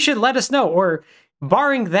 You should let us know. Or,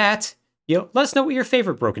 barring that, let us know what your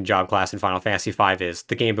favorite broken job class in Final Fantasy V is,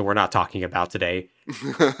 the game that we're not talking about today.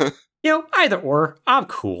 Either or. I'm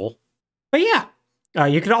cool. But yeah.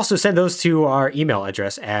 You can also send those to our email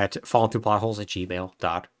address at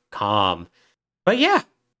fallenthroughplotholes@gmail.com. But yeah,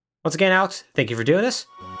 once again, Alex, thank you for doing this.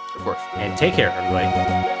 Of course. And take care, everybody.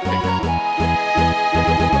 Take care.